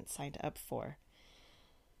I haven't signed up for.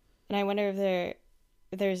 And I wonder if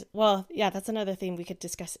there's that's another thing we could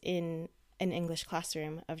discuss in an English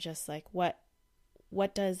classroom of just like what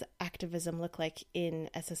does activism look like in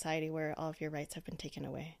a society where all of your rights have been taken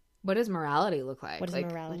away? What does morality look like? What does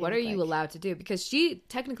morality What look are you like? allowed to do? Because she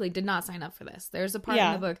technically did not sign up for this. There's a part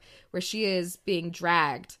in the book where she is being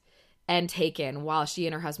dragged and taken while she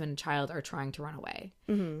and her husband and child are trying to run away.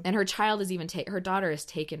 And her child is even her daughter is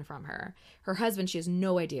taken from her. Her husband, she has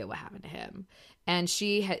no idea what happened to him. And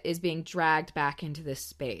she is being dragged back into this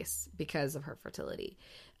space because of her fertility.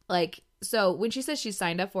 Like, so when she says she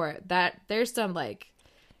signed up for it, there's some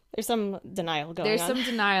denial going on. There's some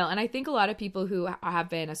denial. And I think a lot of people who have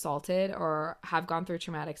been assaulted or have gone through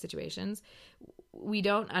traumatic situations, we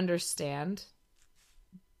don't understand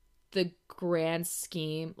the grand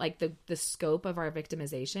scheme, like the scope of our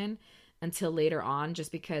victimization until later on,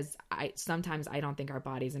 just because sometimes I don't think our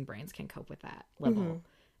bodies and brains can cope with that level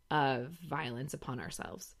of violence upon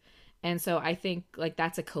ourselves. And so I think like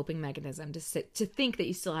that's a coping mechanism to think that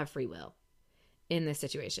you still have free will in this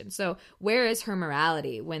situation. So where is her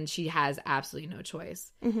morality when she has absolutely no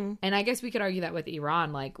choice? And I guess we could argue that with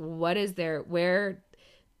Iran, like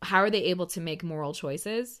how are they able to make moral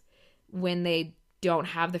choices when they don't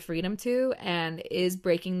have the freedom to, and is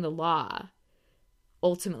breaking the law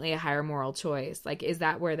ultimately a higher moral choice? Like, is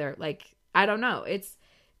that where they're like, I don't know. It's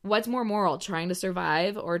what's more moral, trying to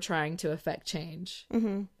survive or trying to affect change?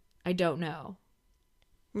 I don't know.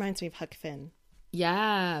 Reminds me of Huck Finn.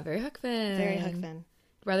 Yeah, very Huck Finn. Very Huck Finn.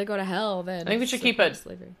 Rather go to hell than... I think we should keep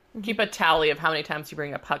a tally of how many times you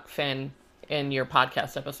bring up Huck Finn in your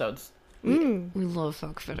podcast episodes. We love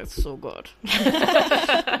Huck Finn. It's so good.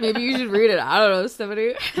 Maybe you should read it. I don't know,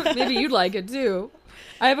 Stephanie. Maybe you'd like it too.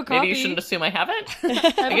 I have a copy. Maybe you shouldn't assume I haven't.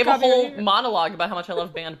 I gave a whole monologue about how much I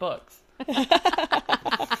love banned books.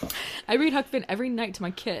 I read Huck Finn every night to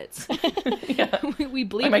my kids. We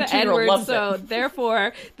bleep my the N-word, so it.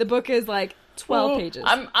 Therefore the book is like 12 pages.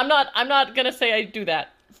 I'm not gonna say I do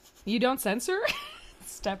that. You don't censor?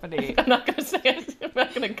 Stephanie. I'm not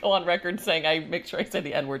gonna go on record saying I make sure I say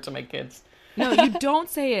the N-word to my kids. No, you don't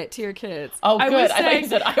say it to your kids. Oh, good. I thought you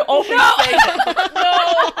said I always say it.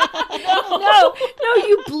 No,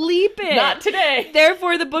 you bleep it. Not today.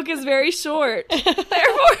 Therefore, the book is very short. Therefore,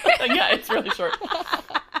 yeah, it's really short.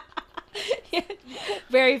 Yeah.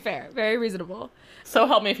 Very fair. Very reasonable. So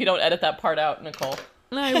help me if you don't edit that part out, Nicole.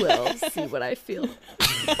 I will see what I feel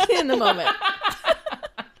in the moment.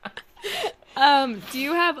 Do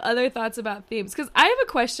you have other thoughts about themes? Because I have a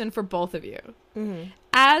question for both of you. Mm-hmm.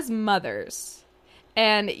 As mothers,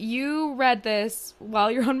 and you read this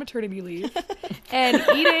while you're on maternity leave, and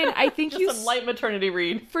Eden, I think just a light maternity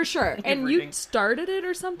read. For sure. And reading. You started it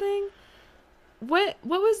or something? What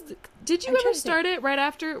was... Did you ever start it right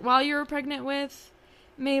after, while you were pregnant with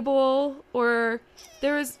Mabel? Or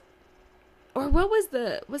there was... Or what was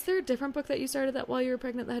the... Was there a different book that you started that while you were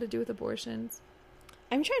pregnant that had to do with abortions?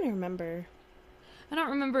 I'm trying to remember. I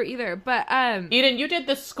don't remember either, but... Eden, you did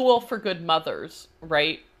The School for Good Mothers,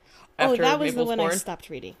 right? After that was Mabel's the one born. I stopped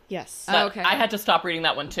reading. Yes. Okay. I had to stop reading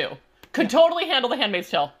that one, too. Could totally handle The Handmaid's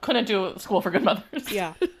Tale. Couldn't do School for Good Mothers.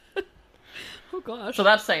 Yeah. Oh, gosh. So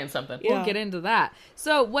that's saying something. Yeah. We'll get into that.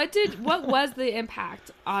 So what was the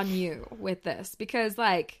impact on you with this? Because,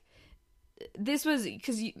 like, this was...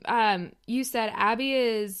 Because you said Abby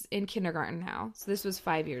is in kindergarten now. So this was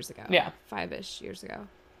 5 years ago. Yeah. 5-ish years ago.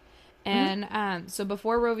 And so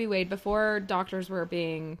before Roe v. Wade, before doctors were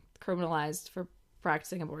being criminalized for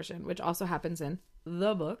practicing abortion, which also happens in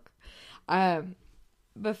the book,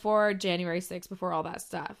 before January 6th, before all that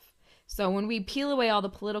stuff. So when we peel away all the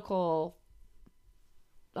political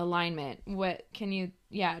alignment, what can you,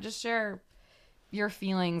 just share your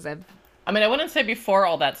feelings of... I mean, I wouldn't say before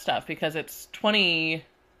all that stuff because it's 20...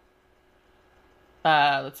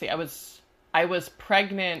 let's see, I was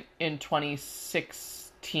pregnant in 2016.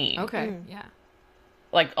 Okay. Yeah.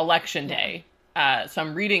 Like election day. So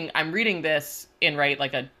I'm reading this in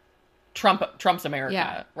like a Trump's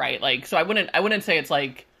America, right? Like, so I wouldn't say it's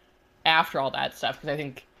like after all that stuff because I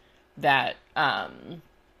think that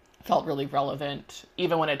felt really relevant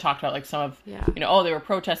even when it talked about like some of they were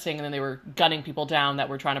protesting and then they were gunning people down that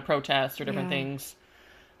were trying to protest or different things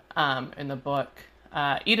in the book.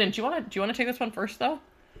 Eden, do you want to take this one first though?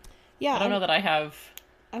 Yeah. I don't know that I have.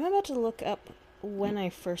 I'm about to look up when I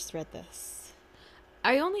first read this.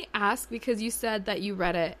 I only ask because you said that you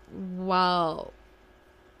read it while...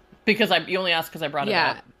 Because you only asked because I brought it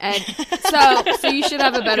up. Yeah, and so you should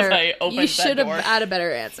have a better... You should have had a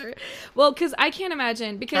better answer. Well, because I can't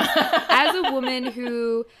imagine, because as a woman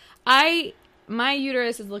who... My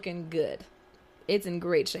uterus is looking good. It's in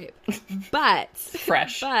great shape. But...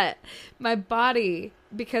 Fresh. But my body,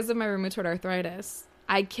 because of my rheumatoid arthritis,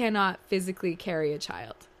 I cannot physically carry a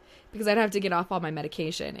child. Because I'd have to get off all my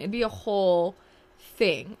medication. It'd be a whole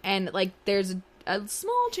thing. And, like, there's a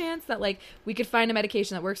small chance that, like, we could find a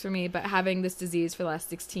medication that works for me. But having this disease for the last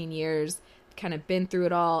 16 years, kind of been through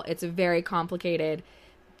it all, it's a very complicated,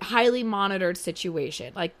 highly monitored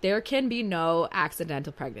situation. Like, there can be no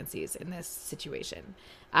accidental pregnancies in this situation.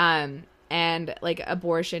 And, like,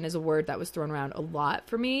 abortion is a word that was thrown around a lot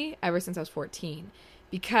for me ever since I was 14.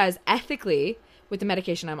 Because ethically, with the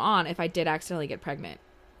medication I'm on, if I did accidentally get pregnant,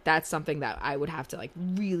 that's something that I would have to like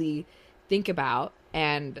really think about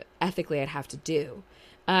and ethically I'd have to do.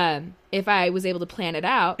 If I was able to plan it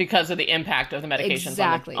out because of the impact of the medications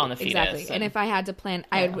on the fetus. Exactly. And if I had to plan,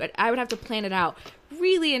 I would have to plan it out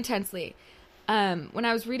really intensely. When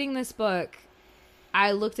I was reading this book,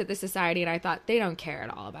 I looked at the society and I thought they don't care at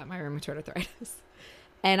all about my rheumatoid arthritis.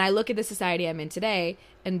 And I look at the society I'm in today,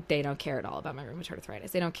 and they don't care at all about my rheumatoid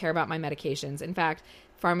arthritis. They don't care about my medications. In fact,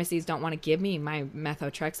 pharmacies don't want to give me my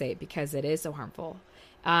methotrexate because it is so harmful.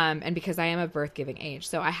 And because I am of birth-giving age.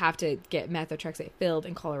 So I have to get methotrexate filled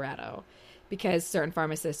in Colorado because certain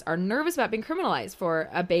pharmacists are nervous about being criminalized for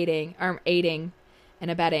aiding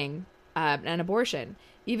and abetting an abortion,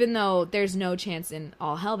 even though there's no chance in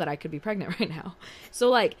all hell that I could be pregnant right now.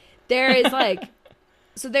 So, like, there is, like...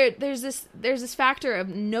 So there's this factor of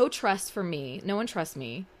no trust for me. No one trusts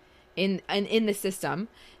me in the system.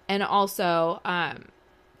 And also,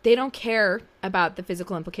 they don't care about the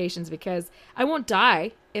physical implications because I won't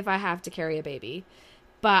die if I have to carry a baby,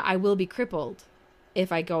 but I will be crippled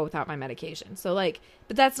if I go without my medication. So like,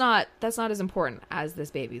 but that's not as important as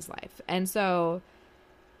this baby's life. And so,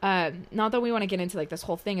 not that we want to get into like this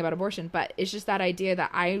whole thing about abortion, but it's just that idea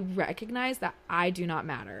that I recognize that I do not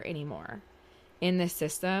matter anymore in this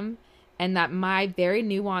system, and that my very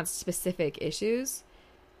nuanced specific issues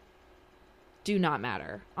do not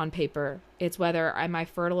matter on paper. It's whether am I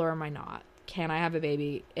fertile or am I not? Can I have a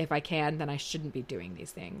baby? If I can, then I shouldn't be doing these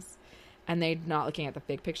things. And they're not looking at the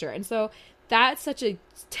big picture. And so that's such a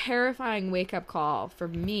terrifying wake-up call for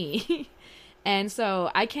me And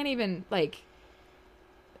so I can't even, like,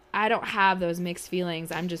 I don't have those mixed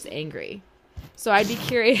feelings. I'm just angry. So I'd be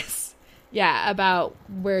curious, yeah, about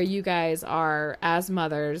where you guys are as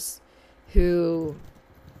mothers who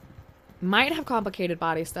might have complicated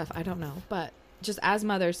body stuff. I don't know. But just as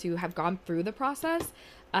mothers who have gone through the process,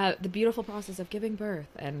 the beautiful process of giving birth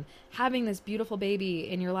and having this beautiful baby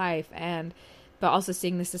in your life, but also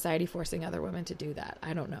seeing the society forcing other women to do that.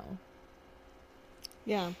 I don't know.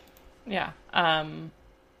 Yeah. Yeah.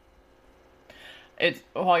 It's,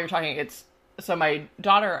 while you're talking, so my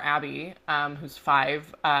daughter, Abby, who's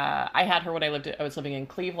 5, I had her when I was living in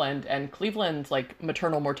Cleveland, and Cleveland's, like,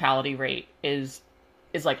 maternal mortality rate is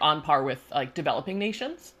like on par with, like, developing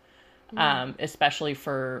nations, especially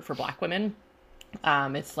for Black women.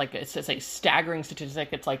 It's a staggering statistic.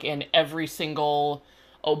 It's like in every single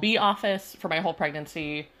OB office for my whole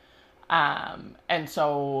pregnancy. And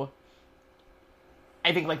so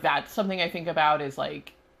I think, like, that's something I think about is,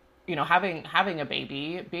 like, you know, having a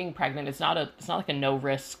baby, being pregnant, it's not like a no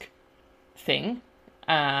risk thing.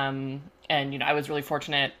 And, you know, I was really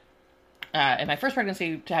fortunate, in my first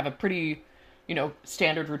pregnancy to have a pretty, you know,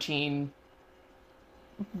 standard routine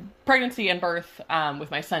pregnancy and birth.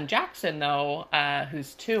 With my son Jackson, though,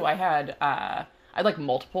 who's 2, I had like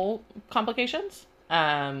multiple complications.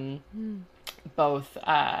 Both,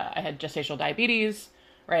 I had gestational diabetes,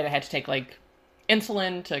 right? I had to take, like,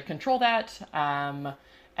 insulin to control that.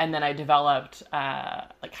 And then I developed,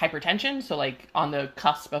 like, hypertension. So, like, on the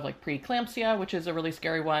cusp of, like, preeclampsia, which is a really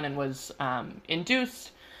scary one, and was,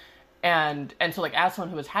 induced. And so, like, as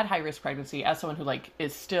someone who has had high risk pregnancy, as someone who, like,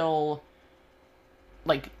 is still,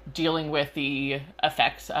 like, dealing with the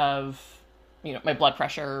effects of, you know, my blood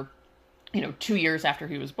pressure, you know, 2 years after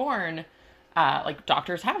he was born, like,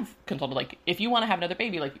 doctors have consulted, like, if you want to have another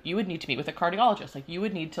baby, like, you would need to meet with a cardiologist. Like, you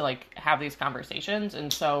would need to, like, have these conversations.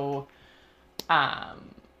 And so,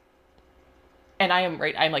 and I'm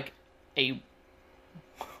like a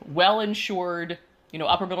well-insured, you know,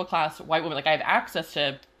 upper middle class white woman. Like, I have access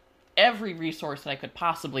to every resource that I could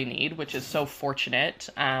possibly need, which is so fortunate,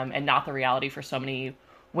 and not the reality for so many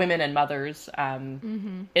women and mothers,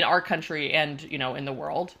 in our country and, you know, in the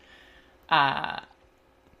world. But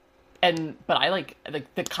I like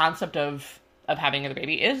the concept of having a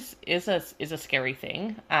baby is a scary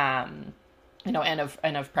thing, you know,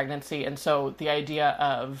 and of pregnancy. And so the idea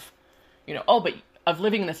of, you know, but of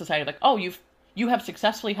living in a society like, oh, you have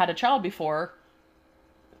successfully had a child before,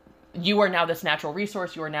 you are now this natural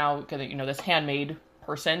resource, you are now gonna, you know, this handmaid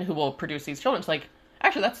person who will produce these children. It's like,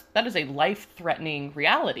 actually, that is a life-threatening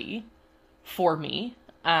reality for me,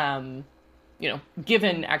 you know,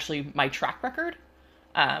 given actually my track record.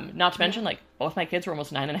 Not to mention, like, both my kids were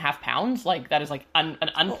almost 9.5 pounds. Like, that is, like, an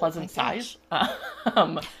unpleasant size.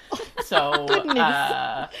 So,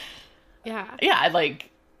 yeah, like,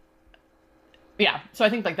 yeah. So I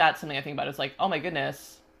think, like, that's something I think about is, like, oh my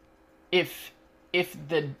goodness, if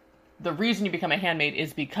the reason you become a handmaid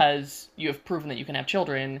is because you have proven that you can have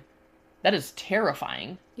children, that is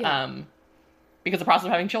terrifying. Yeah. Because the process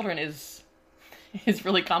of having children is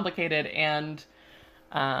really complicated and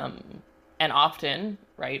often,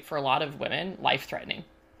 right, for a lot of women, life-threatening.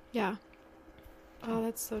 Yeah. Oh,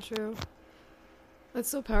 that's so true. That's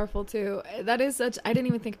so powerful, too. That is such... I didn't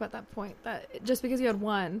even think about that point. That just because you had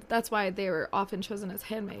one, that's why they were often chosen as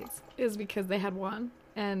handmaids, is because they had one.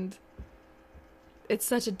 And it's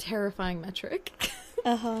such a terrifying metric.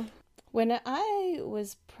 Uh-huh. When I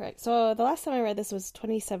was so the last time I read this was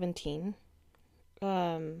 2017.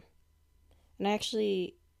 And I'm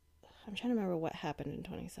trying to remember what happened in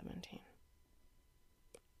 2017.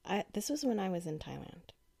 This was when I was in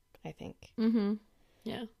Thailand, I think. Mm-hmm.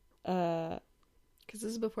 Yeah. Because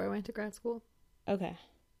this is before I went to grad school. Okay.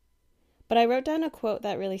 But I wrote down a quote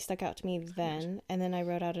that really stuck out to me then, and then I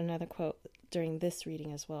wrote out another quote during this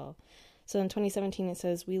reading as well. So in 2017 it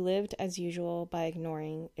says, "We lived as usual by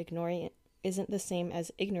ignoring. Ignoring isn't the same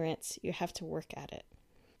as ignorance. You have to work at it."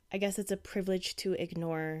 I guess it's a privilege to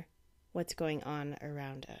ignore what's going on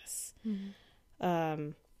around us. Mm-hmm.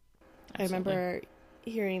 I remember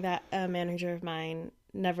hearing that a manager of mine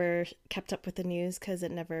never kept up with the news because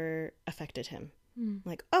it never affected him.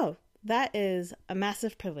 Like, oh, that is a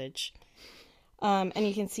massive privilege. And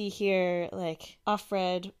you can see here, like,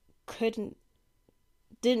 Offred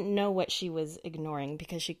didn't know what she was ignoring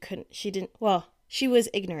because she was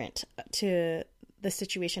ignorant to the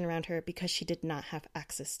situation around her because she did not have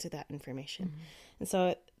access to that information. Mm-hmm. And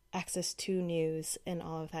so access to news and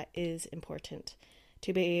all of that is important.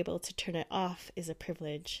 To be able to turn it off is a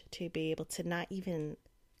privilege. To be able to not even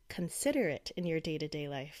consider it in your day-to-day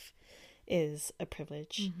life is a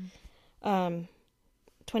privilege. Mm-hmm.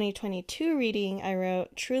 2022 reading, I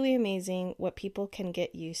wrote, truly amazing what people can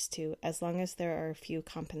get used to as long as there are a few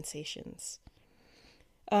compensations.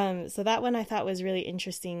 So that one I thought was really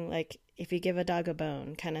interesting, like if you give a dog a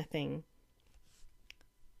bone kind of thing,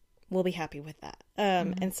 we'll be happy with that.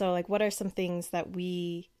 And so like what are some things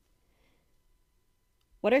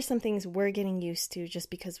we're getting used to just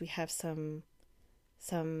because we have some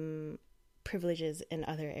privileges in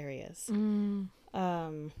other areas?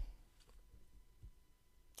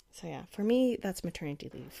 So yeah, for me, that's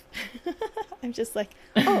maternity leave. I'm just like,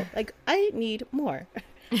 oh, like I need more.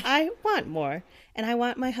 I want more. And I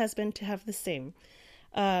want my husband to have the same.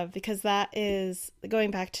 Because that is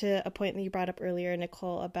going back to a point that you brought up earlier,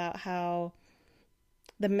 Nicole, about how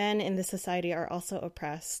the men in the society are also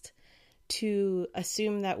oppressed. To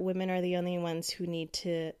assume that women are the only ones who need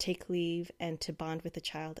to take leave and to bond with the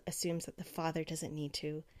child assumes that the father doesn't need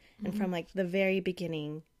to. And from like the very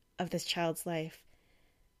beginning of this child's life,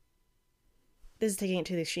 this is taking it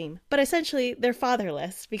to the extreme, but essentially they're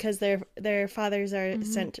fatherless because their fathers are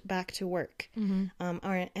sent back to work, and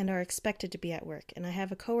are expected to be at work. And I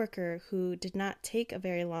have a coworker who did not take a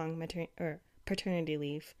very long paternity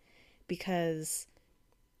leave because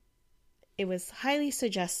it was highly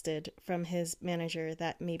suggested from his manager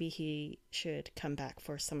that maybe he should come back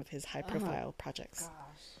for some of his high-profile projects.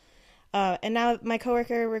 And now my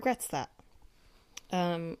coworker regrets that.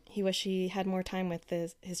 He wished he had more time with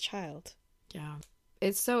his child. Yeah.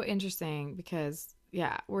 It's so interesting because,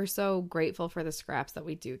 yeah, we're so grateful for the scraps that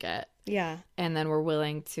we do get. Yeah. And then we're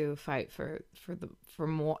willing to fight for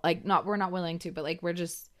more. Like, we're not willing to, but like, we're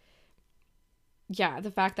just, yeah,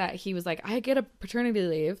 the fact that he was like, I get a paternity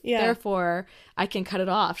leave, therefore I can cut it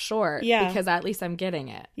off short because at least I'm getting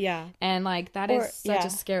it. Yeah. And like, that is such a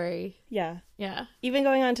scary. Yeah. Yeah. Even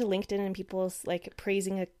going on to LinkedIn and people's like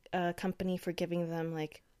praising a company for giving them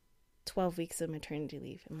like 12 weeks of maternity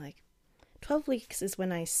leave. I'm like, 12 weeks is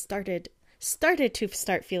when I started to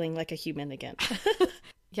start feeling like a human again.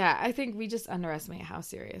 Yeah, I think we just underestimate how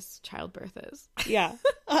serious childbirth is. Yeah,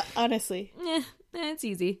 honestly. It's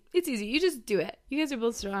easy. It's easy. You just do it. You guys are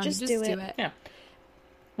both strong. Just do it. Yeah.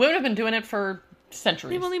 Women have been doing it for centuries.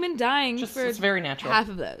 They've only been dying for it's very natural. Half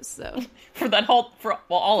of those, so. For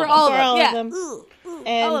all of them.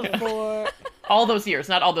 And for all those years,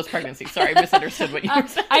 not all those pregnancies. Sorry, I misunderstood what you were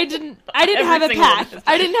saying. I didn't have a path.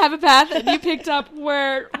 I didn't have a path, and you picked up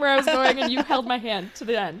where I was going, and you held my hand to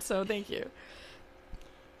the end, so thank you.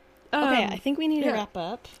 Okay, I think we need to wrap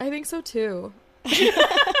up. I think so, too.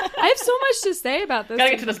 I have so much to say about this.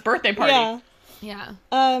 Gotta get to this birthday party. Yeah.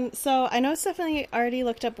 So I know Stephanie already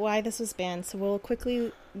looked up why this was banned, so we'll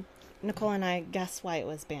quickly, Nicole and I, guess why it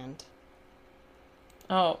was banned.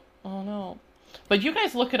 Oh no. But you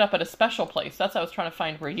guys look it up at a special place. That's what I was trying to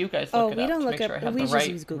find where you guys look it up. We don't look sure up. We just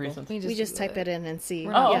use Google. We just type it in and see.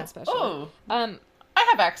 Special. I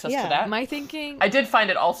have access to that. My thinking. I did find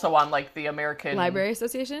it also on like the American Library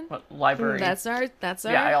Association. Library. That's our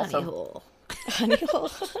I also... honey hole. Honey hole.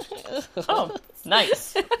 Oh,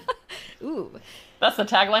 nice. Ooh, that's the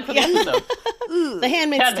tagline for the episode. Ooh, the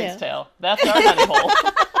Handmaid's Tale. That's our honey hole.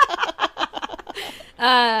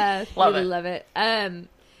 Love it.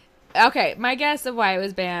 Okay, my guess of why it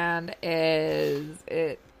was banned is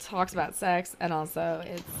it talks about sex and also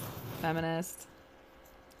it's feminist.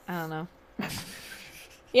 I don't know.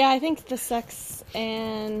 Yeah, I think the sex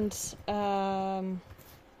and I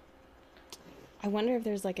wonder if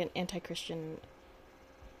there's like an anti-Christian.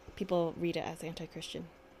 People read it as anti-Christian.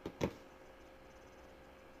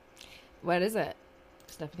 What is it,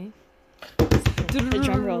 Stephanie? The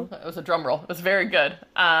drum roll. It was a drum roll. It was very good.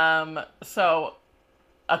 So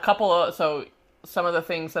some of the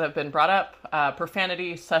things that have been brought up: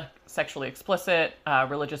 profanity, sexually explicit,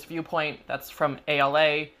 religious viewpoint. That's from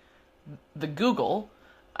ALA. The Google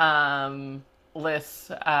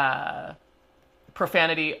lists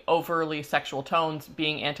profanity, overly sexual tones,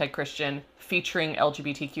 being anti-Christian, featuring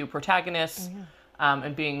LGBTQ protagonists,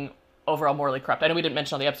 and being overall morally corrupt. I know we didn't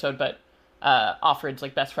mention on the episode, but Offred's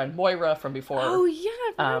like best friend Moira from before. Oh yeah,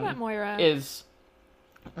 I forgot about Moira. Is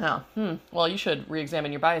well, you should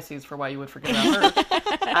re-examine your biases for why you would forget about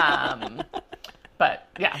her. But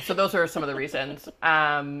yeah, so those are some of the reasons.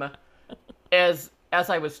 As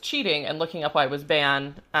I was cheating and looking up why it was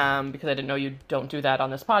banned, because I didn't know you don't do that on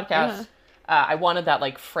this podcast, I wanted that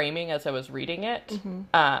like framing as I was reading it.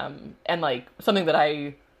 Mm-hmm. And like something that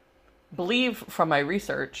I believe from my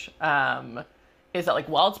research is that like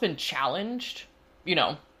while it's been challenged,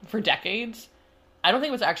 for decades, I don't think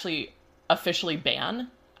it was actually officially banned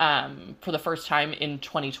for the first time in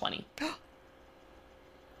 2020.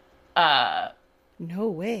 No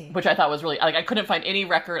way. Which I thought was really, like, I couldn't find any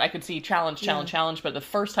record. I could see challenge, but the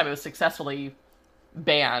first time it was successfully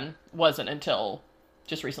banned wasn't until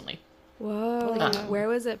just recently. Whoa. Where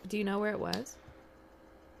was it? Do you know where it was?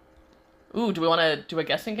 Ooh, do we want to do a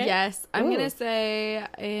guessing game? Yes. I'm going to say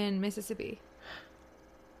in Mississippi.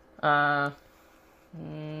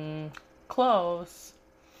 Close.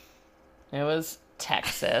 It was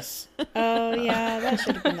Texas. Oh, yeah, that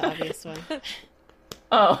should have been the obvious one.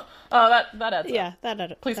 Oh, that adds up. Yeah, that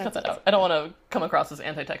adds up. Please cut that out. I don't want to come across as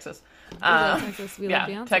anti-Texas. Texas, we love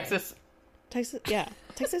Beyonce. Texas.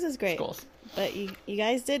 Texas is great. Schools. But you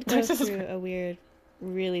guys did go through a weird,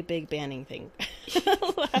 really big banning thing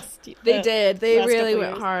last year. They did. They really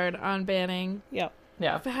went hard on banning. Yep.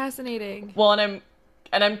 Yeah. Fascinating. Well, and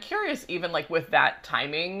I'm curious, even like with that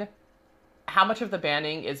timing, how much of the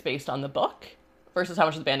banning is based on the book versus how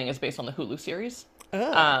much of the banning is based on the Hulu series.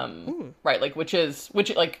 Right, like which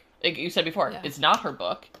like you said before, it's not her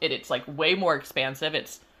book. It's like way more expansive.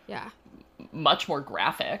 It's much more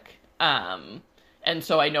graphic. And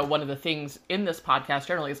so I know one of the things in this podcast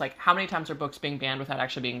generally is like, how many times are books being banned without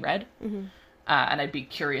actually being read? Mm-hmm. And I'd be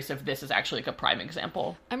curious if this is actually like a prime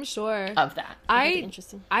example. I'm sure of that.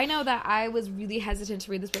 Interesting. I know that I was really hesitant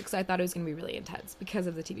to read this book because I thought it was going to be really intense because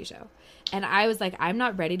of the TV show, and I was like, I'm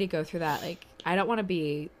not ready to go through that. Like, I don't want to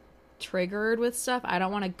be triggered with stuff. I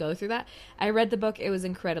don't want to go through that. I read the book. It was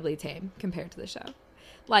incredibly tame compared to the show.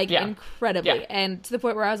 Like, incredibly. And to the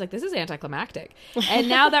point where I was like, this is anticlimactic. And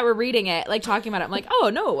now that we're reading it, like, talking about it, I'm like, oh,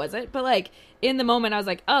 no, it wasn't. But, like, in the moment, I was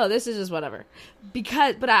like, oh, this is just whatever.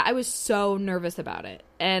 But I was so nervous about it.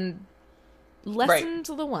 And lesson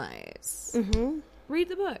to the wise. Mm-hmm. Read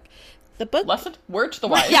the book. The book? Word to the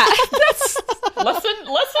wise. Yeah. lesson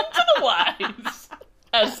to the wise.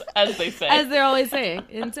 As they say. As they're always saying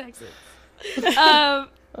in Texas.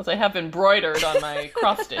 As I have embroidered on my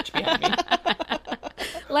cross stitch behind me.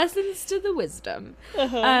 Lessons to the wisdom.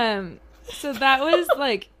 Uh-huh. So that was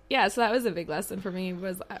like, so that was a big lesson for me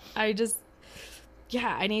was I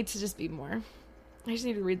need to just be more. I just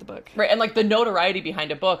need to read the book. Right, and like the notoriety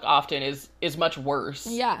behind a book often is much worse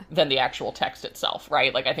than the actual text itself,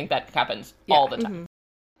 right? Like I think that happens all the time. Mm-hmm.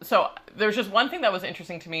 So there's just one thing that was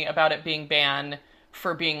interesting to me about it being banned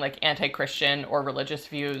for being like anti-Christian or religious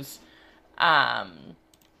views.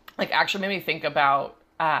 Like actually made me think about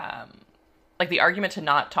like the argument to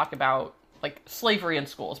not talk about like slavery in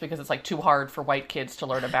schools because it's like too hard for white kids to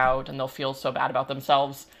learn about and they'll feel so bad about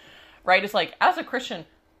themselves, right? It's like, as a Christian,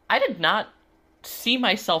 I did not see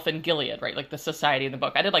myself in Gilead, right? Like the society in the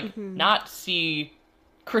book. I did like not see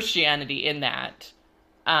Christianity in that.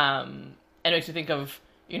 And it makes me think of,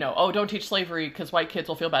 don't teach slavery because white kids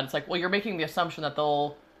will feel bad. It's like, well, you're making the assumption that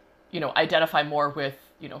they'll, identify more with,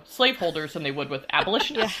 slaveholders than they would with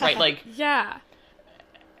abolitionists, right? Like,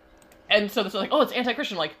 and so this is like, oh, it's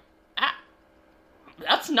anti-Christian. Like,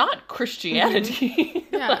 that's not Christianity.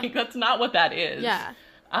 Like, that's not what that is.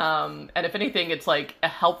 And if anything, it's like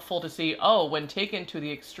helpful to see, when taken to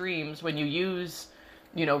the extremes, when you use,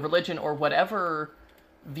 religion or whatever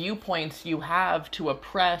viewpoints you have to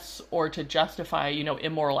oppress or to justify,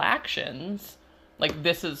 immoral actions, like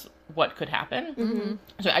this is what could happen. Mm-hmm.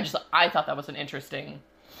 So I thought that was an interesting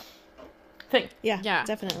thing. Yeah,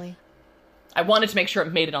 definitely. I wanted to make sure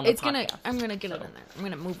it made it on the podcast. I'm gonna get it in there. I'm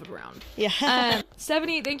gonna move it around. Yeah.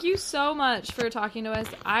 Stephanie, thank you so much for talking to us.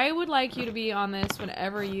 I would like you to be on this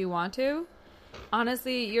whenever you want to.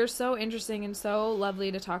 Honestly, you're so interesting and so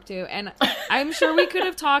lovely to talk to, and I'm sure we could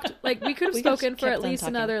have talked. Like we could have spoken for at least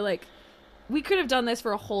another we could have done this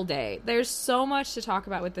for a whole day. There's so much to talk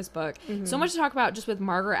about with this book. Mm-hmm. So much to talk about just with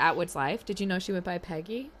Margaret Atwood's life. Did you know she went by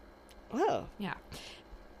Peggy? Oh. Yeah.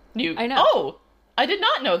 I know. Oh, I did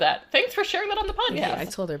not know that. Thanks for sharing that on the podcast. Yeah, I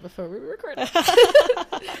told her before we recorded.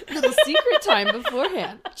 Little secret time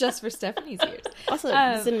beforehand, just for Stephanie's ears. Also,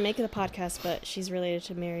 this didn't make the podcast, but she's related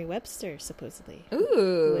to Mary Webster, supposedly. Ooh.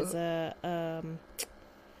 Who was a...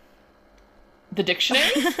 The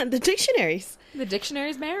dictionary? The dictionaries. The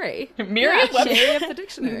dictionary's Mary. Mary Webster. Mary of the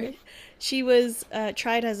dictionary. She was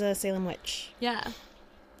tried as a Salem witch. Yeah.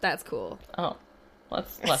 That's cool. Oh.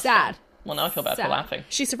 That's sad. Fun. Well, now I feel bad for laughing.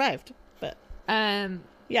 She survived, but...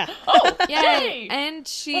 Yeah. Oh, yay! And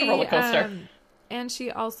she... What a roller coaster. And she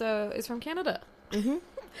also is from Canada. Mm-hmm.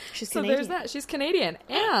 She's so Canadian. There's that. She's Canadian.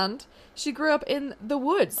 And she grew up in the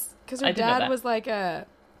woods. Because her dad was like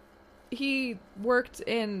he worked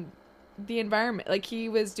in the environment. Like, he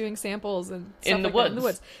was doing samples and stuff in the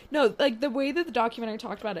woods. No, like, the way that the documentary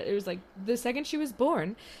talked about it, it was like, the second she was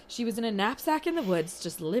born, she was in a knapsack in the woods,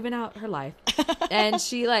 just living out her life. And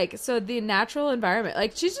she, so the natural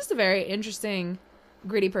environment, she's just a very interesting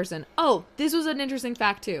gritty person. Oh, this was an interesting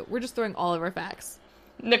fact too. We're just throwing all of our facts.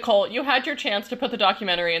 Nicole, you had your chance to put the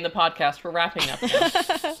documentary in the podcast. We're wrapping up now.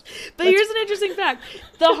 But here's an interesting fact.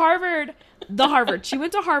 The Harvard, she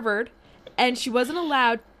went to Harvard, and she wasn't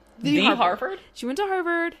allowed... The Harvard? She went to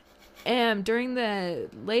Harvard during the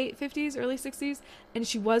late 50s, early 60s, and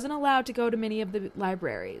she wasn't allowed to go to many of the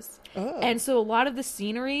libraries. Oh. And so a lot of the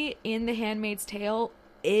scenery in The Handmaid's Tale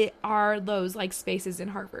are those, like, spaces in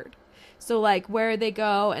Harvard. So, like, where they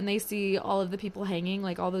go and they see all of the people hanging,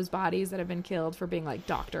 like, all those bodies that have been killed for being, like,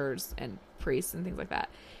 doctors and priests and things like that.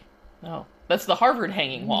 Oh, that's the Harvard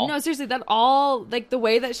hanging wall. No, seriously, that all, like, the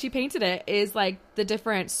way that she painted it is, like, the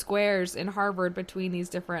different squares in Harvard between these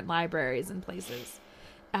different libraries and places.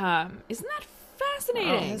 Isn't that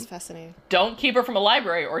fascinating? Oh, that is fascinating. Don't keep her from a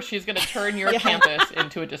library or she's going to turn your campus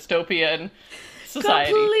into a dystopian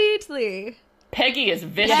society. Completely. Peggy is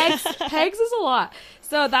vicious. Pegs is a lot.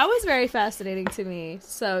 So that was very fascinating to me.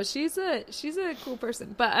 So she's a cool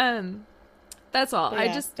person. But that's all.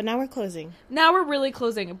 But now we're closing. Now we're really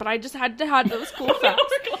closing. But I just had to have those cool facts.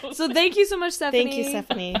 So thank you so much, Stephanie. Thank you,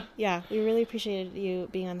 Stephanie. Yeah, we really appreciated you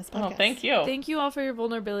being on this podcast. Oh, thank you. Thank you all for your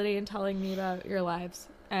vulnerability and telling me about your lives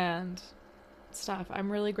and stuff. I'm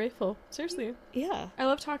really grateful. Seriously. Yeah. I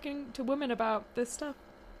love talking to women about this stuff.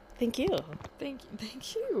 Thank you. Thank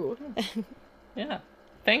you. Yeah.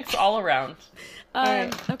 Thanks all around. All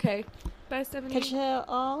right. Okay. Bye, Stephanie. Catch you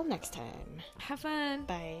all next time. Have fun.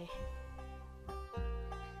 Bye.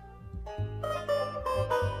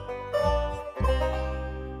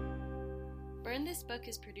 Burn This Book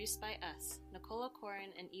is produced by us, Nicola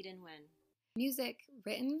Corin and Eden Wen. Music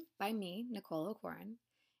written by me, Nicole O'Corin,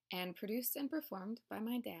 and produced and performed by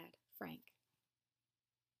my dad, Frank.